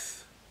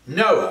faith,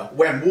 Noah,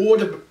 when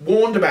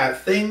warned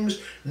about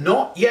things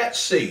not yet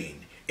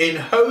seen, in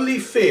holy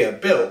fear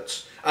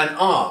built an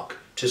ark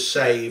to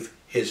save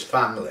his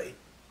family.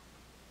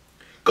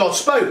 God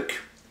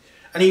spoke,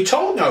 and he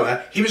told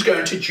Noah he was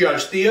going to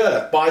judge the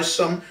earth by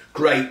some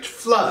great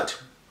flood.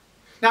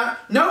 Now,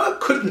 Noah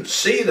couldn't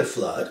see the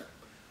flood,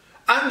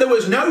 and there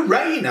was no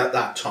rain at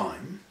that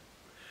time,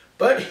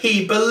 but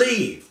he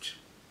believed.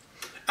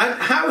 And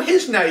how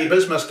his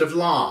neighbours must have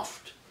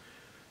laughed.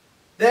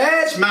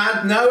 There's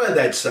mad Noah,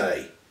 they'd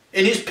say,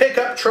 in his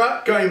pickup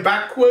truck going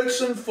backwards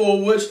and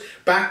forwards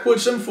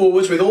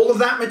with all of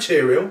that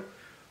material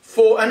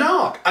for an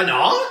ark. An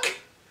ark?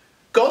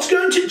 God's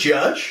going to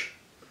judge?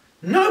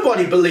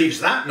 Nobody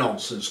believes that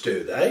nonsense,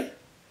 do they?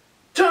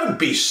 Don't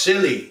be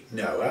silly,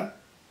 Noah.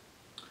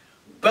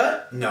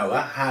 But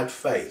Noah had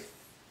faith.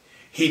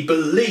 He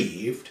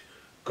believed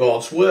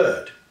God's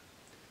word.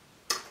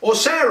 Or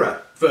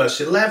Sarah,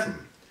 verse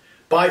 11.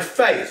 By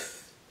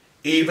faith,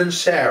 even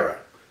Sarah,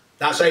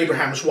 that's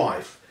Abraham's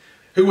wife,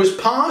 who was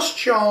past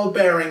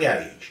childbearing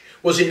age,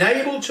 was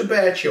enabled to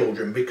bear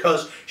children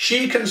because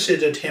she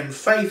considered him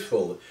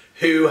faithful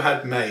who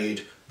had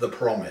made the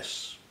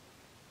promise.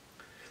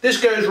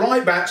 This goes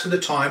right back to the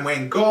time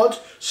when God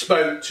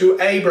spoke to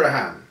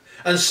Abraham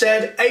and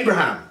said,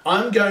 Abraham,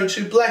 I'm going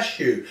to bless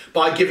you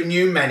by giving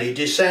you many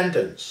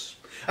descendants.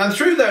 And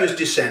through those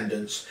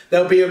descendants,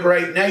 there'll be a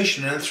great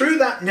nation. And through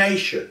that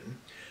nation,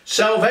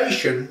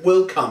 salvation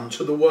will come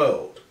to the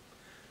world.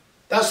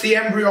 That's the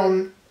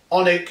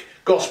embryonic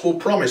gospel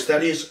promise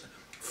that is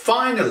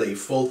finally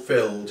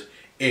fulfilled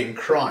in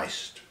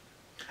Christ.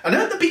 And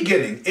at the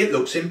beginning it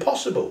looks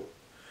impossible,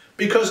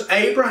 because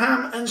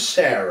Abraham and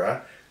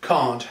Sarah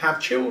can't have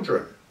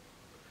children.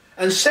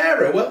 And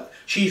Sarah, well,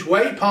 she's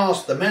way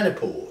past the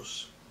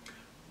menopause,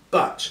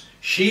 but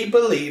she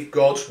believed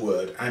God's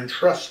word and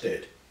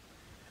trusted.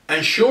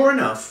 And sure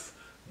enough,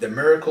 the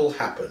miracle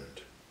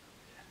happened.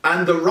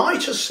 And the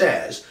writer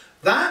says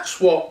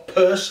that's what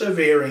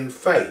persevering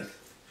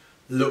faith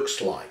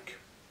looks like.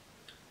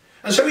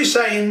 And so he's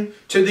saying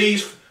to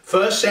these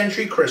first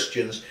century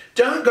Christians,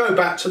 don't go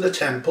back to the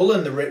temple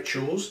and the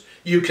rituals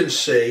you can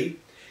see.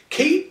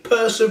 Keep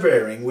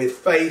persevering with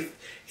faith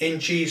in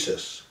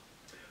Jesus.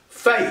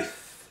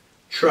 Faith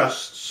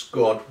trusts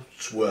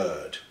God's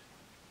word.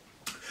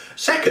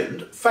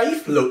 Second,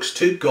 faith looks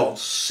to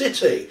God's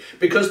city,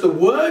 because the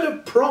word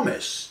of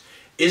promise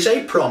is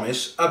a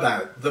promise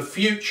about the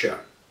future.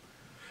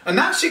 And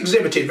that's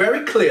exhibited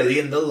very clearly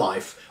in the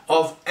life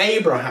of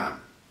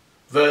Abraham.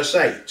 Verse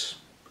 8.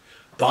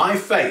 By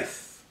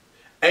faith,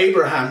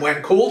 Abraham,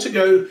 when called to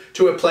go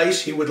to a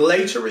place he would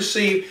later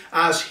receive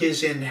as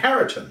his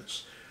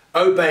inheritance,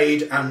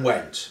 obeyed and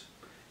went,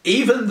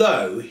 even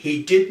though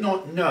he did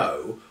not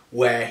know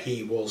where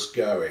he was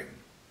going.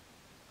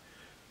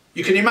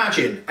 You can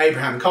imagine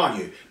Abraham, can't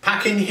you,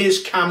 packing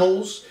his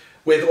camels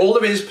with all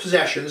of his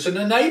possessions, and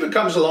a neighbour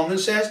comes along and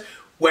says,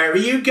 "Where are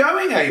you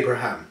going,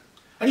 Abraham?"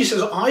 And he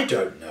says, "I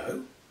don't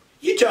know."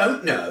 "You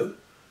don't know?"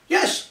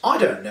 "Yes, I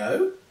don't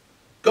know.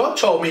 God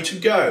told me to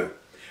go,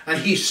 and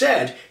he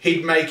said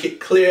he'd make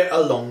it clear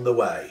along the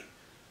way.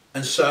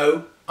 And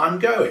so I'm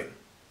going."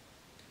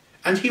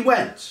 And he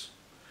went,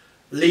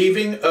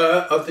 leaving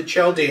Ur of the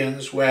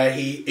Chaldeans, where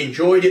he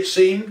enjoyed, it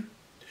seemed,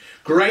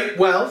 great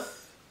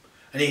wealth,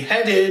 and he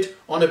headed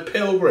on a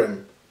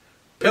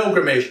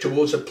pilgrimage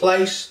towards a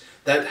place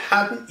that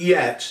hadn't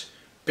yet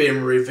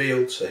been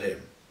revealed to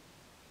him.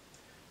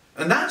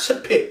 And that's a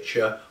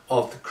picture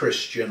of the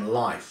Christian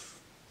life.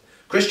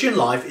 Christian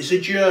life is a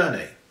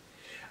journey.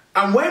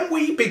 And when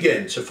we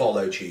begin to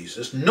follow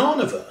Jesus, none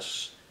of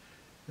us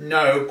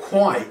know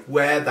quite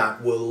where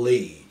that will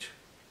lead.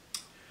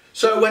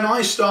 So when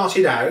I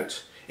started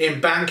out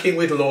in banking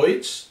with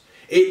Lloyds,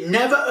 it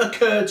never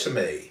occurred to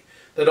me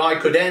that I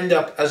could end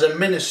up as a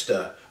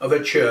minister of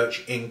a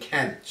church in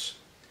Kent.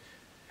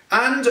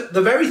 And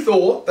the very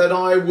thought that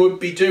I would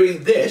be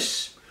doing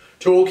this,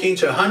 talking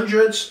to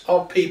hundreds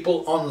of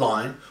people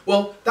online,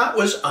 well, that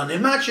was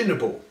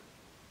unimaginable.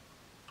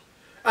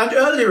 And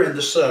earlier in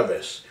the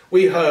service,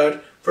 we heard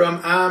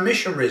from our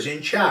missionaries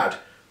in Chad,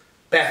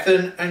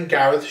 Bethan and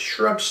Gareth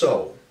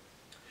Shrubsole.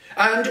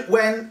 And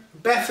when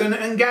Bethan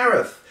and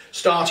Gareth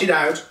started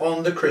out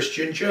on the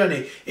Christian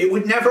journey, it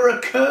would never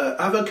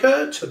have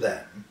occurred to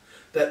them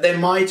that they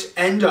might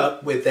end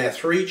up with their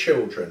 3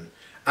 children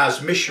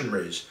as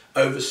missionaries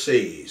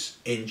overseas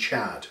in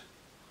Chad.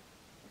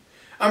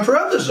 And for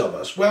others of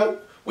us, well,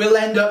 we'll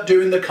end up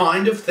doing the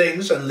kind of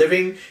things and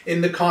living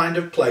in the kind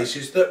of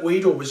places that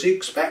we'd always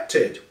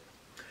expected.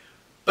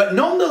 But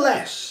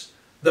nonetheless,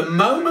 the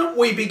moment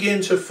we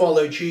begin to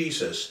follow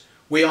Jesus,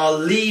 we are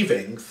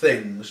leaving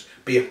things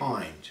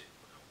behind.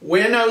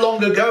 We're no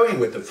longer going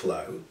with the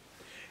flow.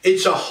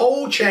 It's a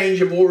whole change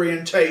of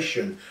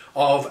orientation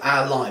of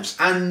our lives,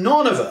 and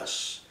none of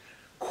us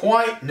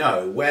quite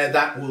know where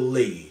that will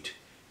lead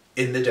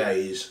in the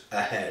days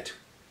ahead.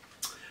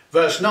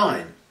 Verse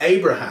 9,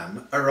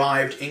 Abraham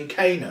arrived in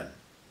Canaan.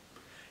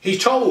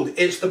 He's told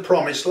it's the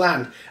promised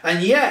land,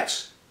 and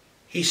yet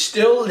he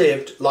still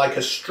lived like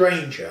a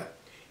stranger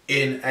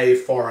in a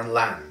foreign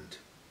land.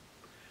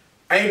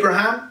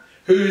 Abraham,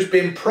 who's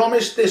been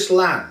promised this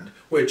land,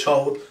 we're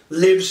told,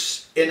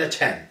 lives in a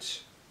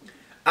tent,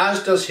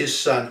 as does his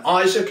son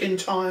Isaac in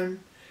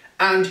time,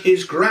 and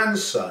his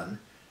grandson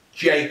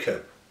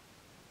Jacob.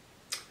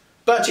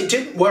 But it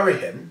didn't worry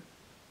him.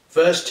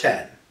 Verse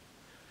 10,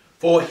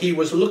 for he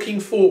was looking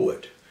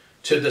forward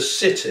to the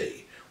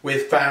city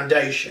with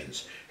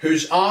foundations,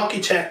 whose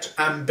architect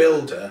and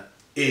builder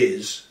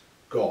is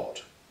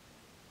God.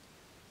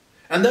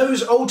 And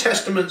those Old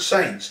Testament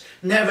saints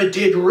never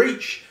did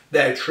reach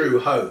their true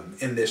home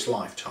in this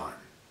lifetime.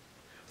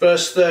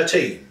 Verse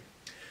 13,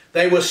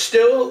 they were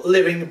still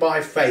living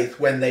by faith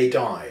when they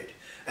died,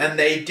 and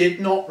they did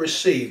not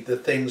receive the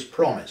things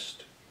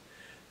promised.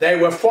 They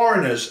were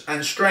foreigners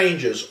and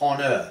strangers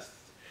on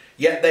earth,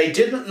 yet they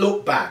didn't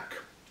look back,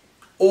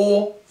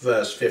 or,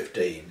 verse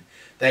 15,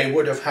 they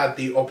would have had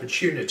the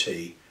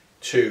opportunity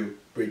to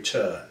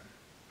return.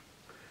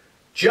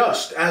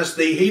 Just as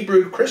the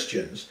Hebrew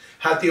Christians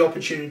had the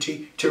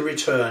opportunity to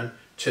return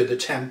to the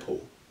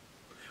temple.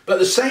 But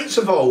the saints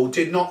of old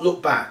did not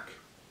look back.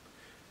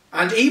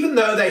 And even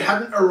though they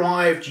hadn't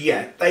arrived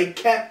yet, they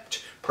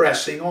kept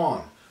pressing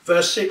on.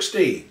 Verse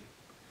 16,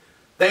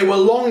 they were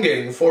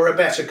longing for a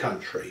better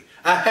country,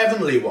 a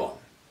heavenly one.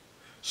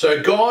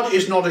 So God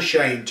is not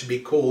ashamed to be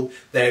called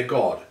their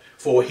God,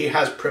 for he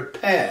has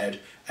prepared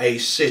a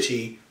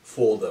city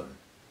for them.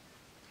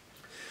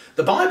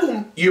 The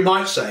Bible, you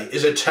might say,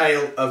 is a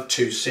tale of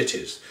 2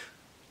 cities.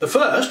 The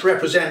first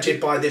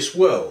represented by this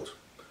world,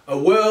 a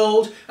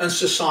world and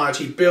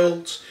society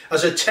built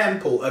as a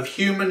temple of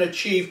human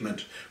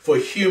achievement for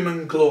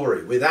human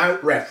glory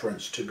without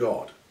reference to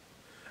God.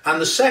 And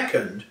the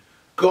second,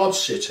 God's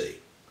city,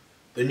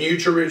 the New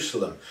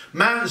Jerusalem,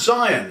 Mount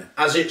Zion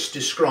as it's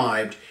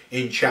described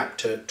in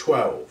chapter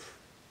 12.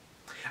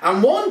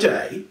 And one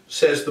day,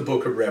 says the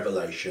book of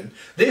Revelation,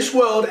 this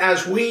world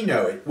as we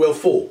know it will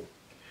fall,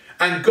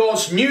 and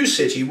God's new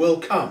city will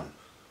come,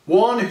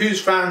 one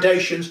whose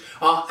foundations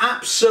are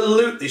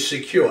absolutely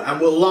secure and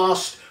will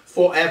last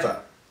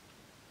forever.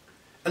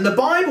 And the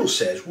Bible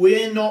says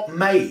we're not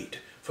made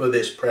for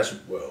this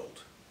present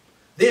world.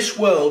 This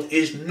world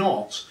is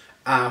not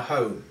our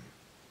home.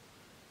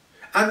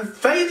 And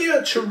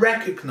failure to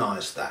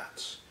recognise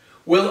that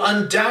will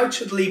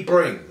undoubtedly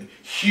bring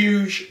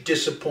huge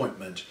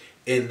disappointment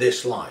in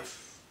this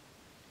life.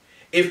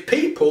 If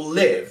people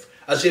live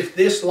as if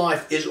this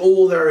life is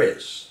all there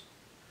is,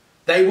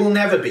 they will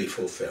never be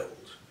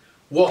fulfilled,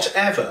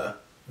 whatever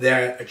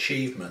their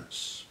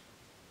achievements.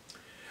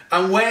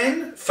 And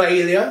when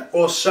failure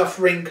or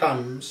suffering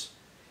comes,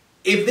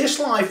 if this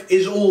life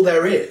is all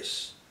there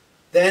is,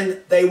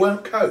 then they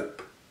won't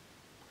cope.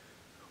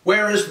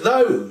 Whereas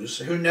those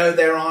who know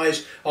their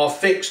eyes are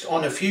fixed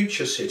on a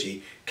future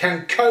city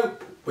can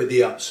cope with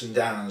the ups and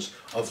downs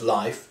of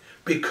life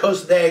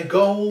because their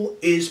goal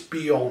is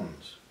beyond.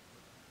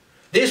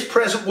 This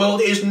present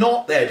world is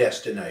not their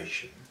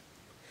destination.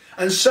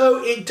 And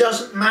so it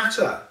doesn't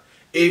matter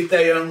if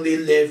they only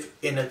live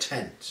in a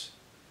tent.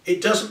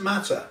 It doesn't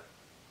matter.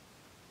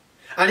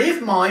 And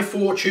if my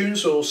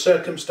fortunes or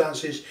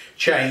circumstances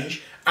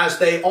change, as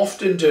they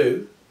often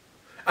do,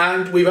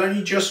 and we've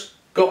only just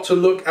got to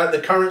look at the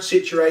current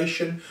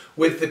situation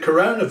with the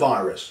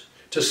coronavirus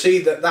to see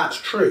that that's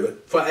true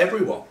for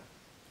everyone.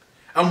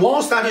 And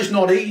whilst that is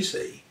not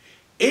easy,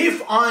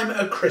 if I'm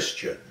a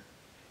Christian,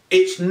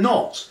 it's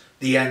not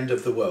the end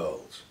of the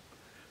world.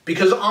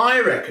 Because I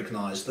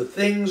recognise the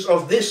things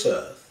of this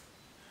earth,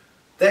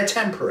 they're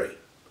temporary.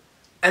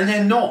 And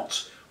they're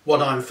not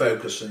what I'm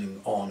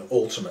focusing on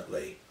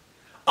ultimately.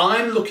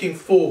 I'm looking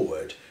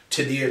forward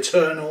to the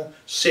eternal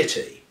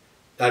city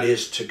that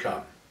is to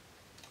come.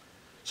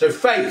 So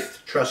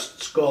faith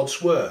trusts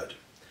God's word.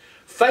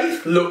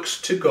 Faith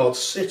looks to God's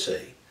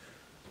city.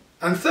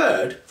 And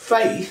third,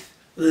 faith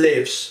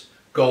lives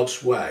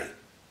God's way.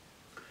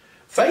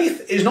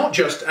 Faith is not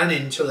just an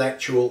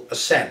intellectual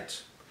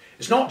assent.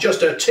 It's not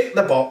just a tick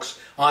the box,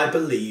 I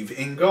believe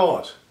in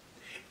God.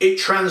 It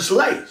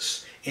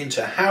translates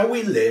into how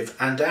we live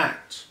and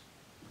act.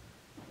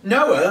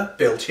 Noah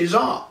built his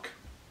ark.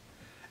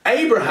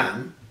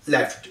 Abraham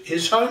left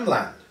his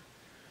homeland.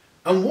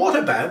 And what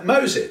about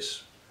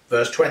Moses?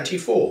 Verse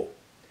 24.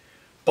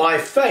 By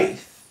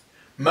faith,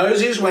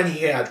 Moses, when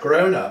he had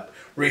grown up,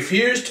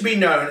 refused to be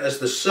known as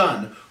the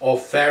son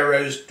of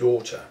Pharaoh's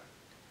daughter.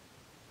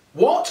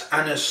 What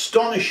an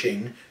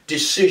astonishing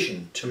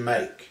decision to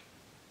make.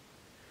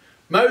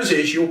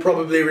 Moses, you'll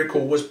probably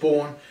recall, was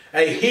born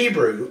a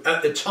Hebrew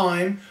at the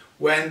time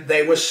when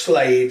they were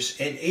slaves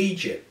in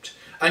Egypt.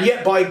 And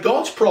yet by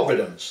God's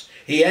providence,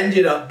 he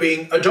ended up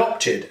being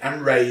adopted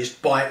and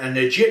raised by an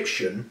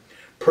Egyptian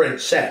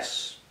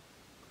princess.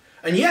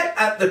 And yet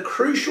at the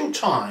crucial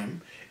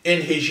time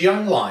in his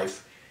young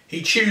life,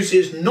 he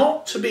chooses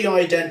not to be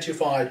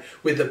identified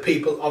with the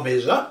people of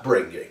his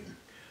upbringing,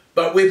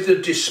 but with the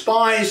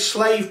despised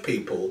slave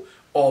people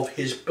of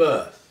his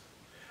birth.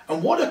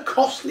 And what a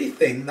costly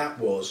thing that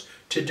was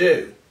to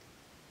do.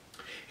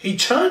 He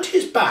turned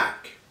his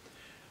back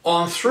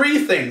on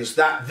three things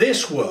that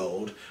this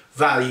world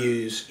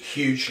values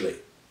hugely.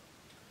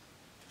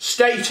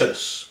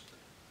 Status,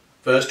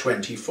 verse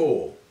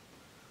 24,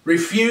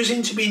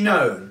 refusing to be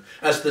known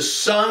as the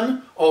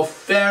son of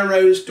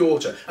Pharaoh's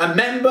daughter, a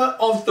member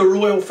of the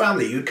royal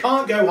family. You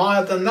can't go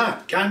higher than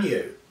that, can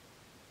you?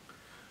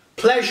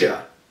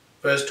 Pleasure,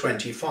 verse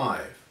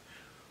 25,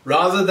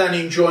 rather than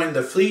enjoying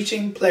the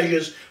fleeting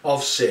pleasures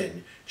of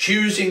sin,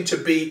 choosing to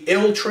be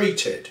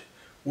ill-treated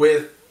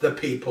with the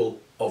people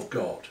of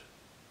God.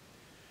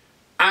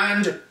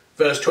 And,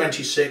 verse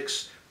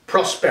 26,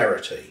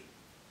 prosperity.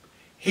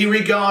 He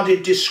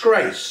regarded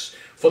disgrace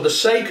for the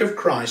sake of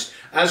Christ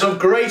as of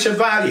greater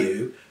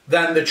value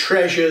than the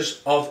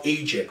treasures of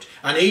Egypt.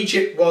 And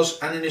Egypt was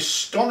an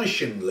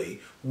astonishingly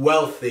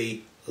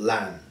wealthy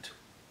land.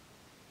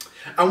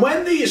 And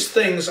when these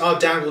things are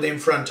dangled in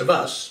front of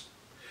us,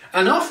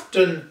 and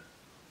often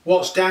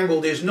what's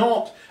dangled is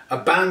not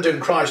abandon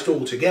Christ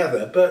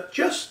altogether, but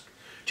just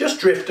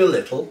drift a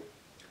little.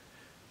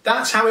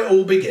 That's how it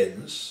all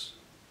begins.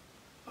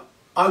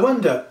 I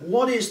wonder,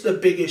 what is the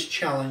biggest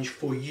challenge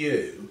for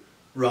you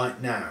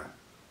right now?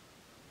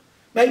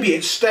 Maybe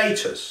it's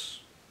status,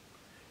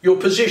 your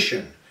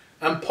position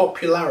and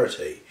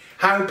popularity,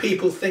 how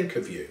people think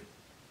of you.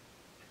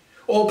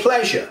 Or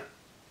pleasure,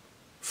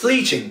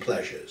 fleeting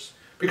pleasures,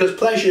 because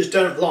pleasures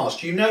don't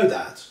last, you know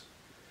that.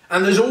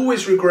 And there's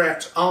always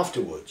regret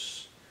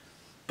afterwards.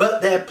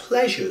 But they're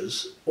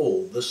pleasures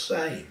all the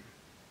same.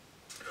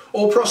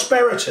 Or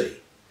prosperity,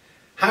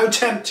 how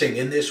tempting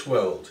in this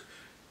world,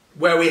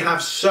 where we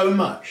have so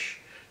much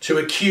to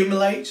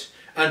accumulate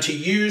and to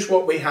use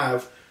what we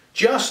have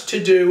just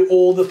to do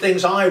all the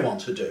things I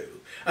want to do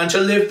and to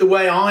live the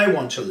way I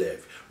want to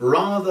live,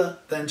 rather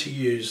than to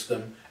use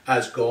them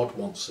as God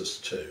wants us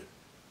to.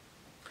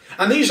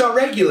 And these are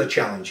regular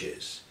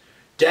challenges.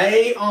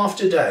 Day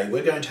after day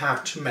we're going to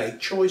have to make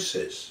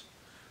choices.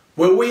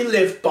 Will we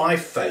live by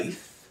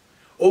faith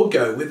or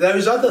go with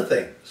those other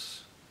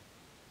things?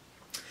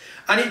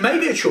 And it may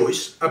be a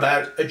choice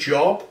about a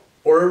job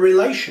or a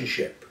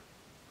relationship.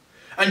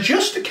 And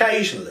just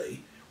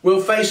occasionally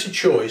we'll face a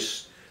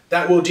choice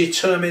that will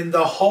determine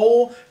the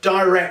whole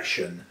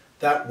direction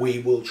that we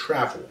will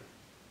travel.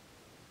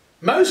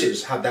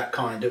 Moses had that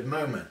kind of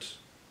moment.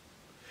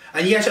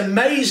 And yet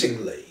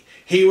amazingly,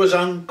 he was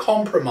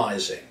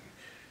uncompromising,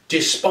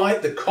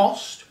 despite the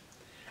cost,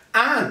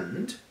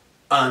 and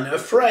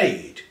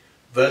unafraid.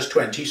 Verse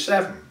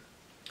 27.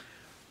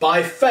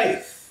 By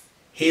faith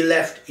he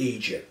left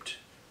Egypt,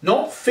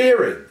 not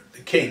fearing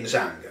the king's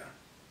anger.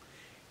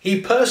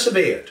 He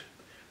persevered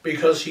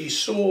because he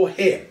saw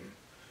him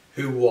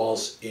who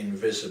was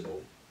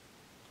invisible.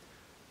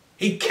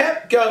 He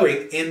kept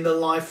going in the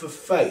life of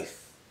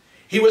faith.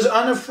 He was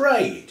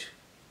unafraid.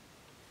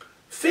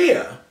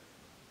 Fear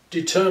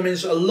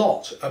determines a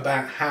lot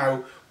about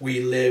how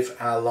we live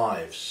our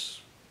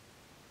lives.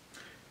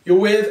 You're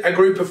with a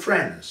group of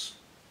friends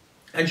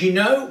and you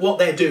know what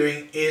they're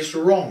doing is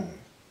wrong.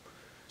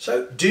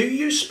 So do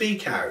you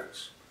speak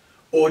out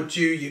or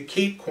do you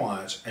keep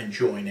quiet and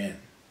join in?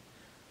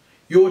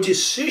 Your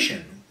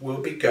decision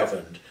will be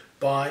governed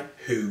by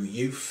who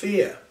you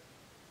fear.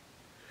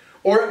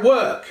 Or at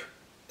work,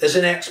 there's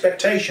an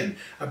expectation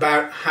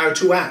about how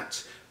to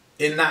act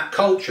in that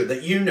culture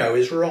that you know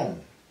is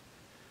wrong.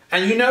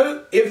 And you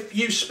know if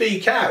you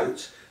speak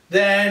out,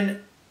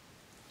 then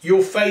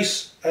you'll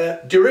face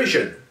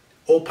derision,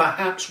 or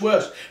perhaps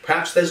worse.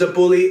 Perhaps there's a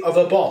bully of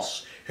a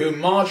boss who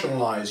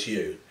marginalises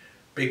you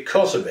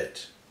because of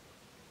it.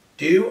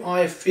 Do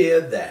I fear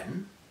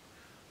them,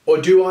 or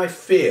do I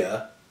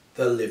fear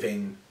the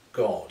living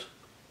God?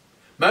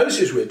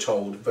 Moses, we're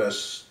told,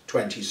 verse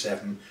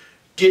 27,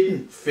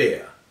 didn't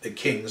fear the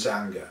king's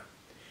anger.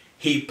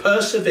 He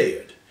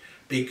persevered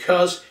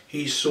because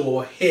he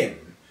saw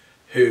him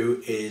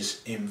who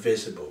is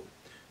invisible.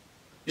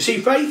 You see,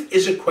 faith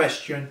is a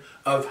question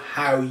of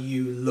how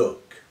you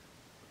look.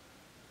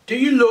 Do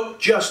you look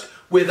just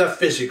with a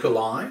physical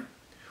eye,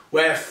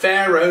 where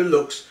Pharaoh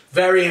looks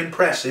very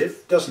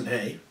impressive, doesn't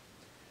he?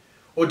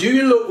 Or do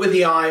you look with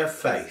the eye of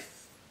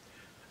faith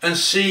and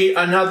see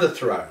another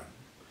throne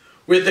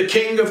with the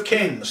King of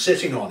Kings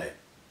sitting on it?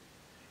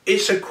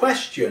 It's a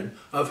question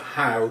of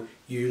how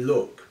you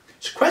look.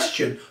 It's a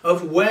question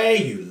of where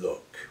you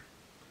look.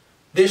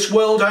 This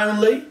world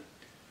only,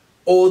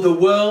 or the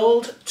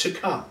world to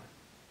come?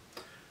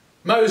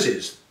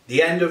 Moses,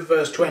 the end of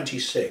verse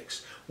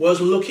 26, was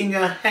looking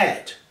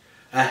ahead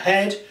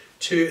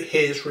to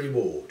his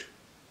reward.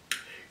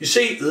 You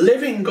see,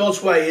 living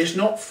God's way is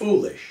not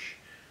foolish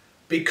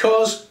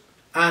because,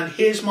 and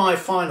here's my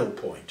final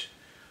point,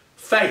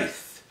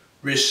 faith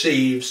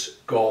receives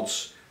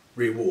God's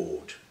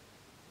reward.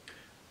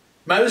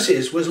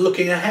 Moses was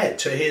looking ahead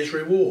to his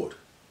reward.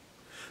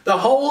 The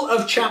whole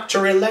of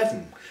chapter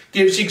 11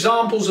 gives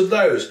examples of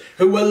those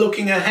who were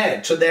looking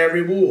ahead to their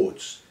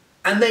rewards,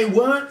 and they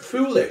weren't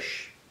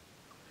foolish.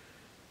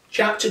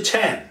 Chapter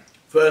 10,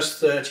 verse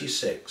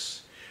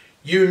 36.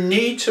 You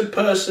need to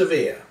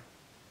persevere.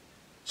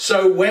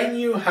 So when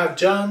you have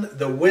done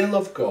the will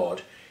of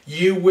God,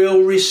 you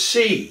will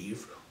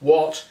receive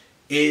what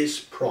is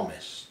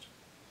promised.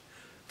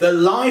 The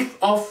life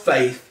of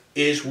faith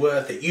is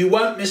worth it. You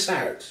won't miss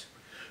out.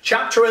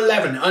 Chapter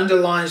 11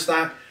 underlines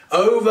that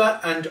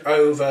over and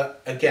over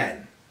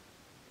again.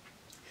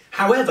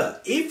 However,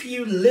 if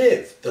you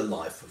live the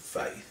life of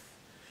faith,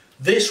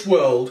 this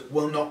world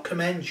will not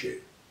commend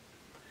you.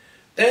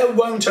 They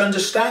won't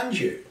understand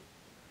you.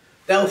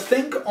 They'll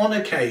think on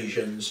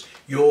occasions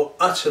you're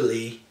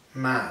utterly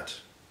mad.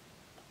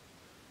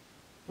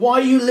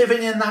 Why are you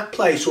living in that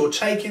place or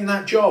taking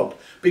that job?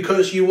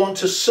 Because you want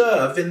to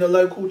serve in the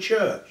local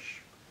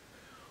church?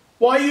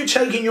 Why are you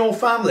taking your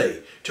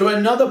family to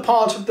another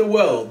part of the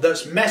world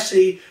that's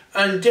messy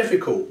and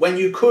difficult when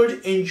you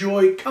could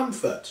enjoy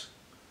comfort?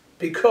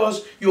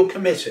 Because you're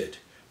committed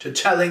to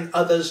telling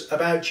others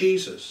about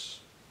Jesus.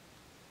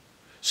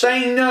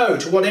 Saying no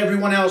to what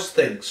everyone else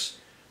thinks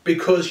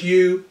because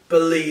you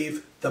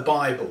believe the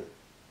Bible.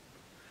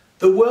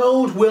 The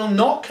world will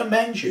not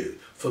commend you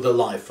for the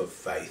life of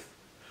faith,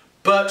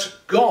 but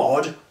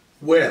God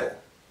will.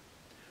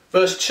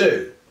 Verse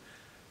 2.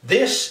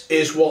 This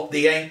is what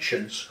the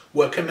ancients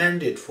were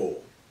commended for.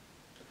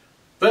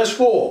 Verse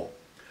 4.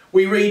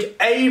 We read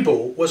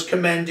Abel was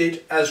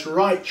commended as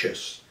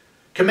righteous.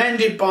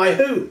 Commended by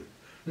whom?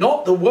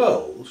 Not the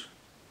world,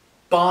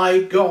 by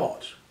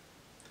God.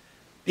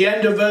 The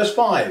end of verse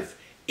 5.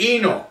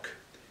 Enoch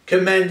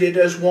commended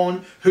as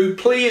one who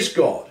pleased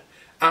God,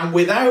 and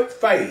without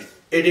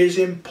faith it is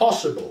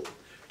impossible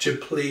to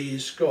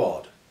please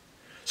God.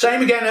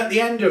 Same again at the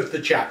end of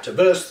the chapter,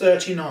 verse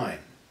 39.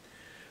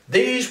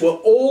 These were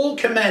all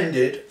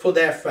commended for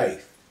their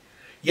faith.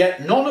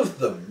 yet none of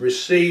them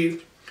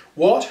received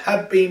what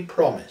had been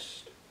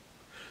promised.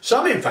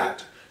 Some, in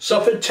fact,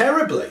 suffered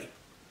terribly.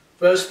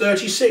 Verse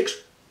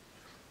 36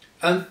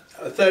 and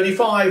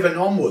 35 and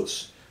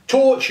onwards,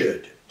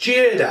 tortured,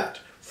 jeered at,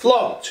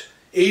 flogged,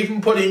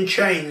 even put in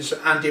chains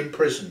and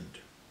imprisoned.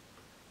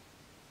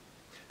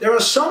 There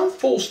are some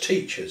false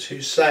teachers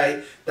who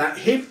say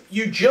that if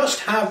you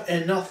just have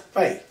enough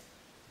faith,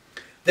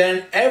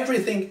 then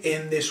everything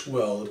in this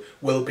world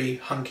will be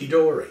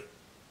hunky-dory.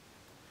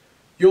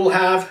 You'll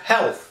have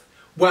health,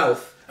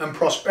 wealth and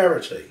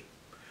prosperity.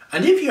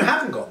 And if you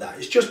haven't got that,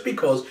 it's just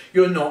because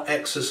you're not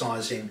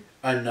exercising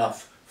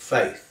enough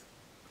faith.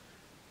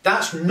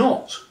 That's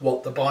not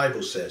what the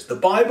Bible says. The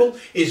Bible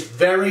is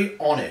very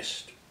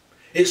honest.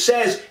 It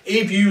says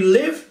if you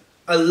live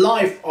a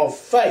life of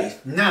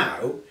faith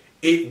now,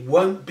 it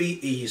won't be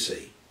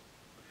easy.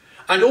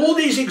 And all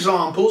these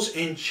examples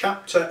in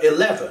chapter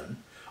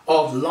 11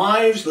 of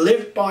lives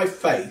lived by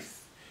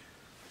faith,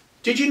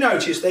 did you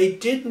notice they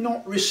did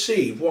not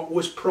receive what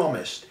was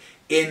promised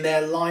in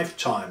their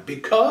lifetime?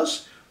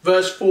 Because,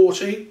 verse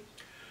 40,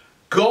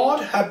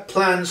 God had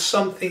planned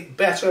something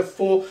better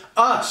for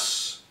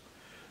us,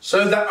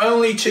 so that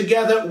only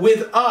together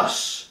with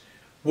us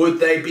would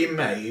they be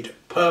made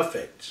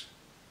perfect.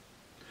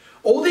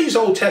 All these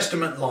Old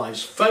Testament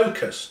lives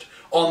focused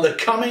on the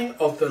coming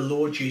of the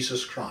Lord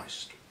Jesus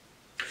Christ.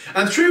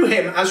 And through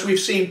him, as we've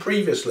seen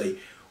previously,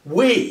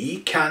 we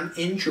can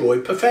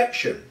enjoy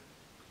perfection.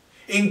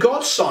 In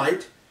God's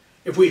sight,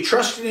 if we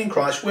trusted in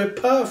Christ, we're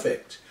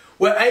perfect.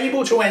 We're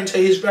able to enter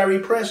his very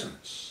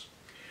presence.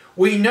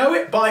 We know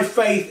it by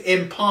faith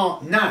in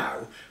part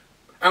now,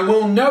 and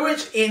we'll know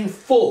it in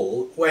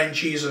full when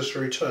Jesus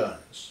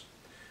returns.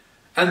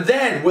 And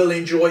then we'll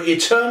enjoy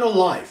eternal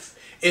life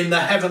in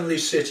the heavenly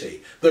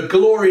city, the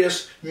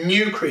glorious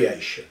new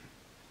creation.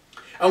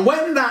 And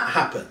when that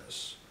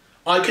happens,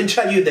 I can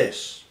tell you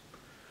this,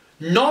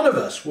 none of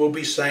us will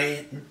be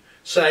saying,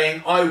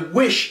 I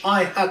wish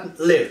I hadn't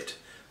lived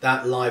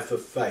that life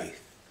of faith.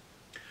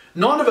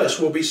 None of us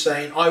will be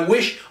saying, I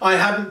wish I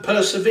hadn't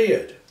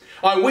persevered.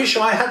 I wish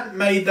I hadn't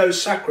made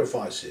those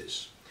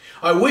sacrifices.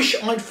 I wish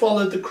I'd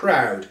followed the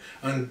crowd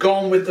and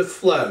gone with the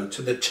flow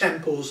to the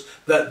temples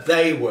that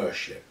they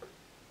worship.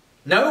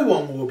 No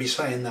one will be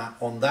saying that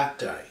on that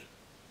day,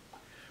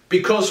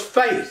 because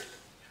faith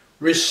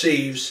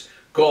receives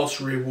God's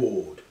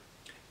reward.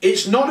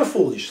 It's not a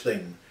foolish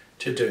thing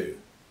to do.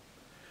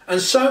 And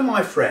so,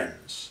 my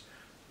friends,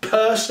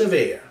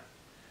 persevere.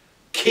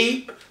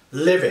 Keep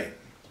living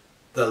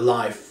the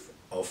life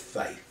of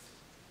faith.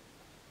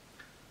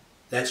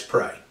 Let's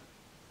pray.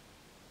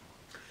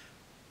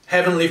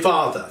 Heavenly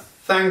Father,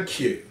 thank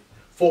you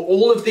for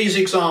all of these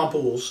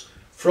examples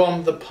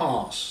from the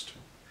past.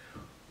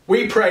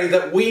 We pray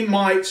that we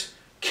might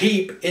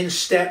keep in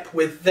step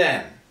with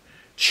them,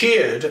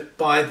 cheered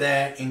by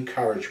their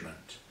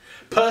encouragement,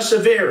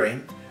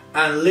 persevering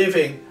and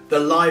living the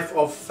life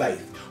of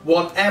faith,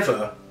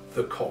 whatever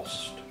the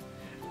cost.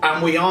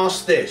 And we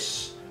ask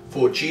this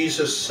for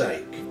Jesus'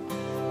 sake.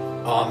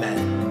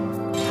 Amen.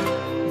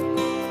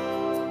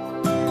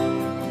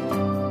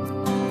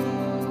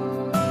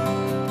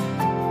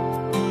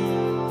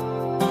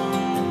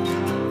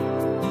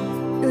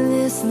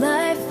 This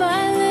life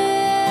I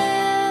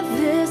live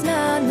is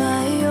not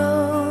my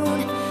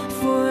own,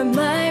 for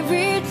my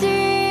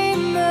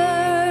Redeemer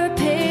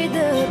paid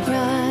the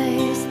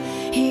price.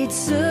 He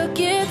took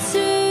it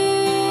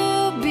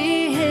to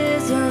be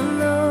his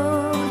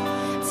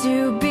alone,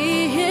 to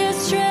be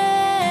his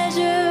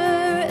treasure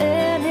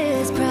and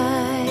his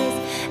prize.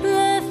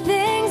 The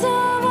things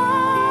of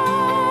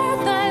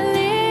earth I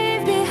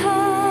leave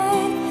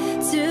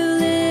behind, to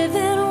live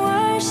in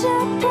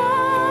worship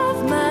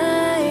of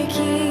my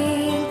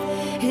King.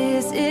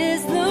 His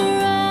is the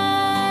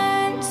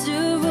right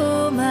to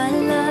rule my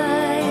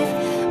life,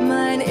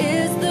 mine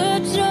is the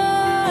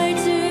joy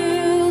to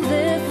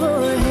live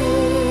for him.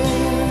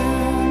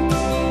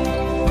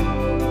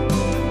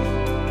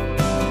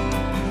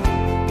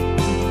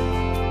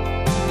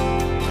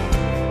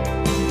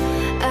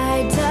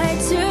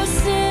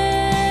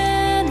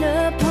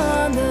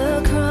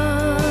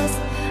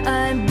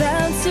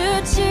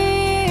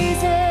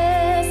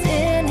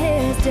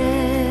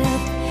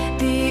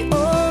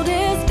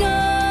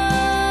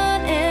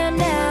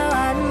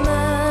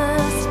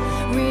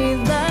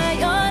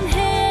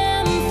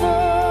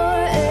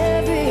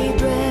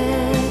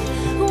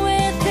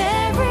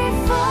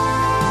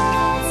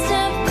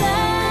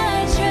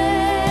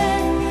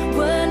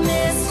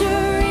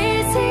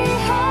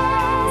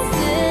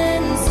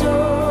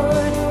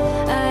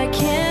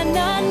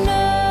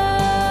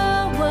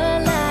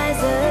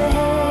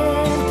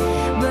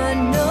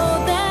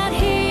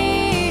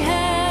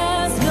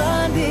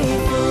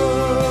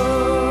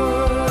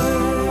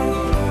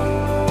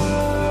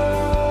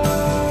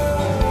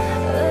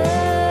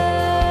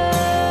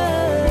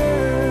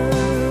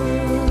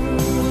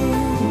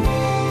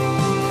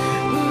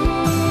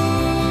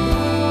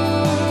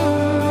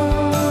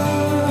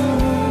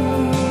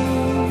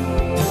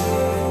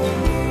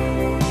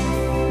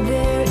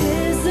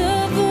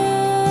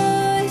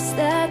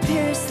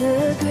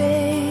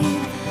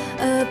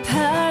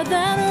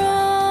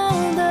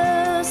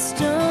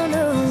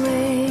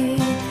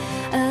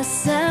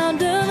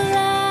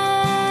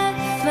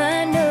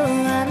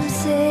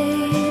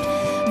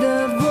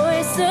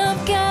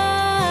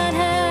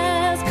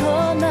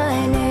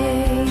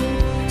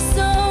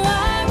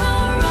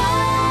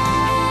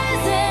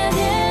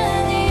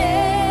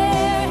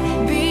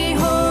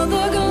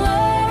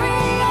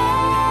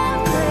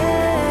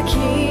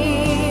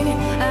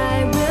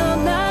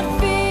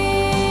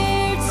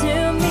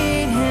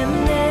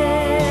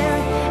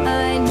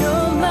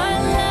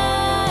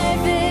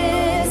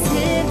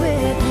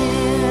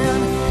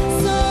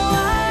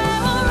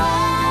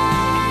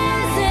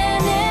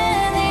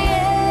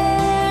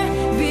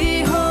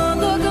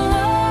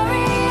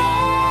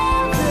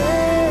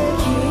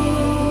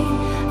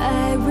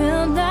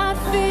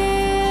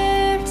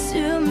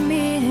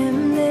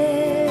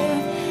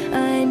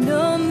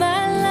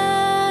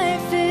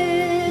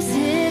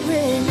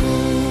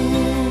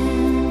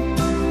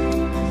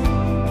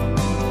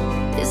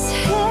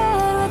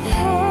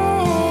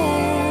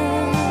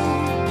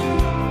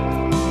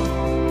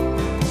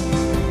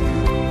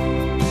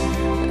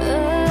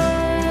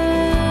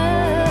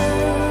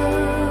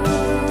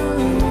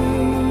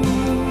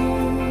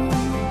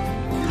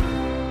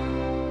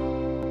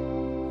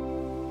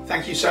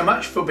 so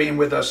much for being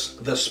with us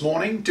this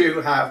morning.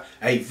 Do have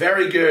a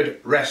very good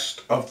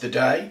rest of the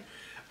day.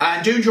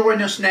 And do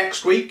join us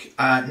next week.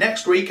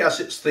 Next week,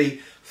 as it's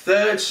the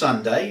third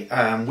Sunday,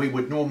 we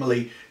would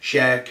normally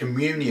share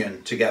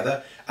communion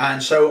together.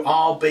 And so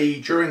I'll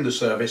be, during the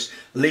service,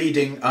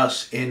 leading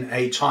us in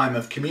a time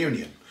of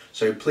communion.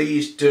 So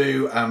please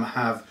do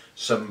have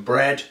some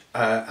bread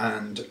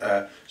and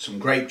some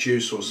grape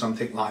juice or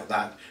something like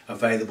that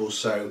available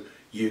so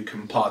you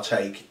can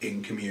partake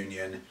in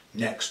communion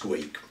next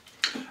week.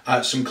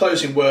 Some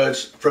closing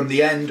words from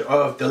the end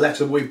of the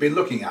letter we've been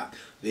looking at,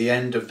 the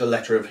end of the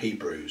letter of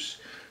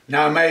Hebrews.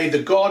 Now may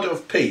the God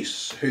of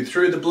peace, who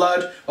through the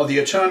blood of the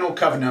eternal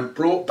covenant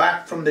brought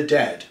back from the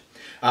dead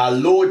our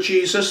Lord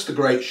Jesus, the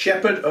great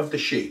shepherd of the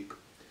sheep,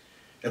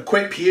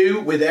 equip you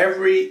with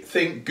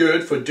everything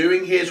good for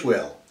doing his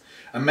will,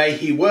 and may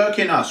he work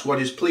in us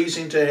what is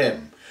pleasing to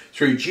him,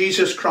 through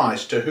Jesus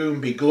Christ, to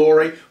whom be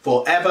glory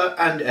for ever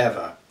and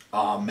ever.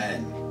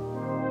 Amen.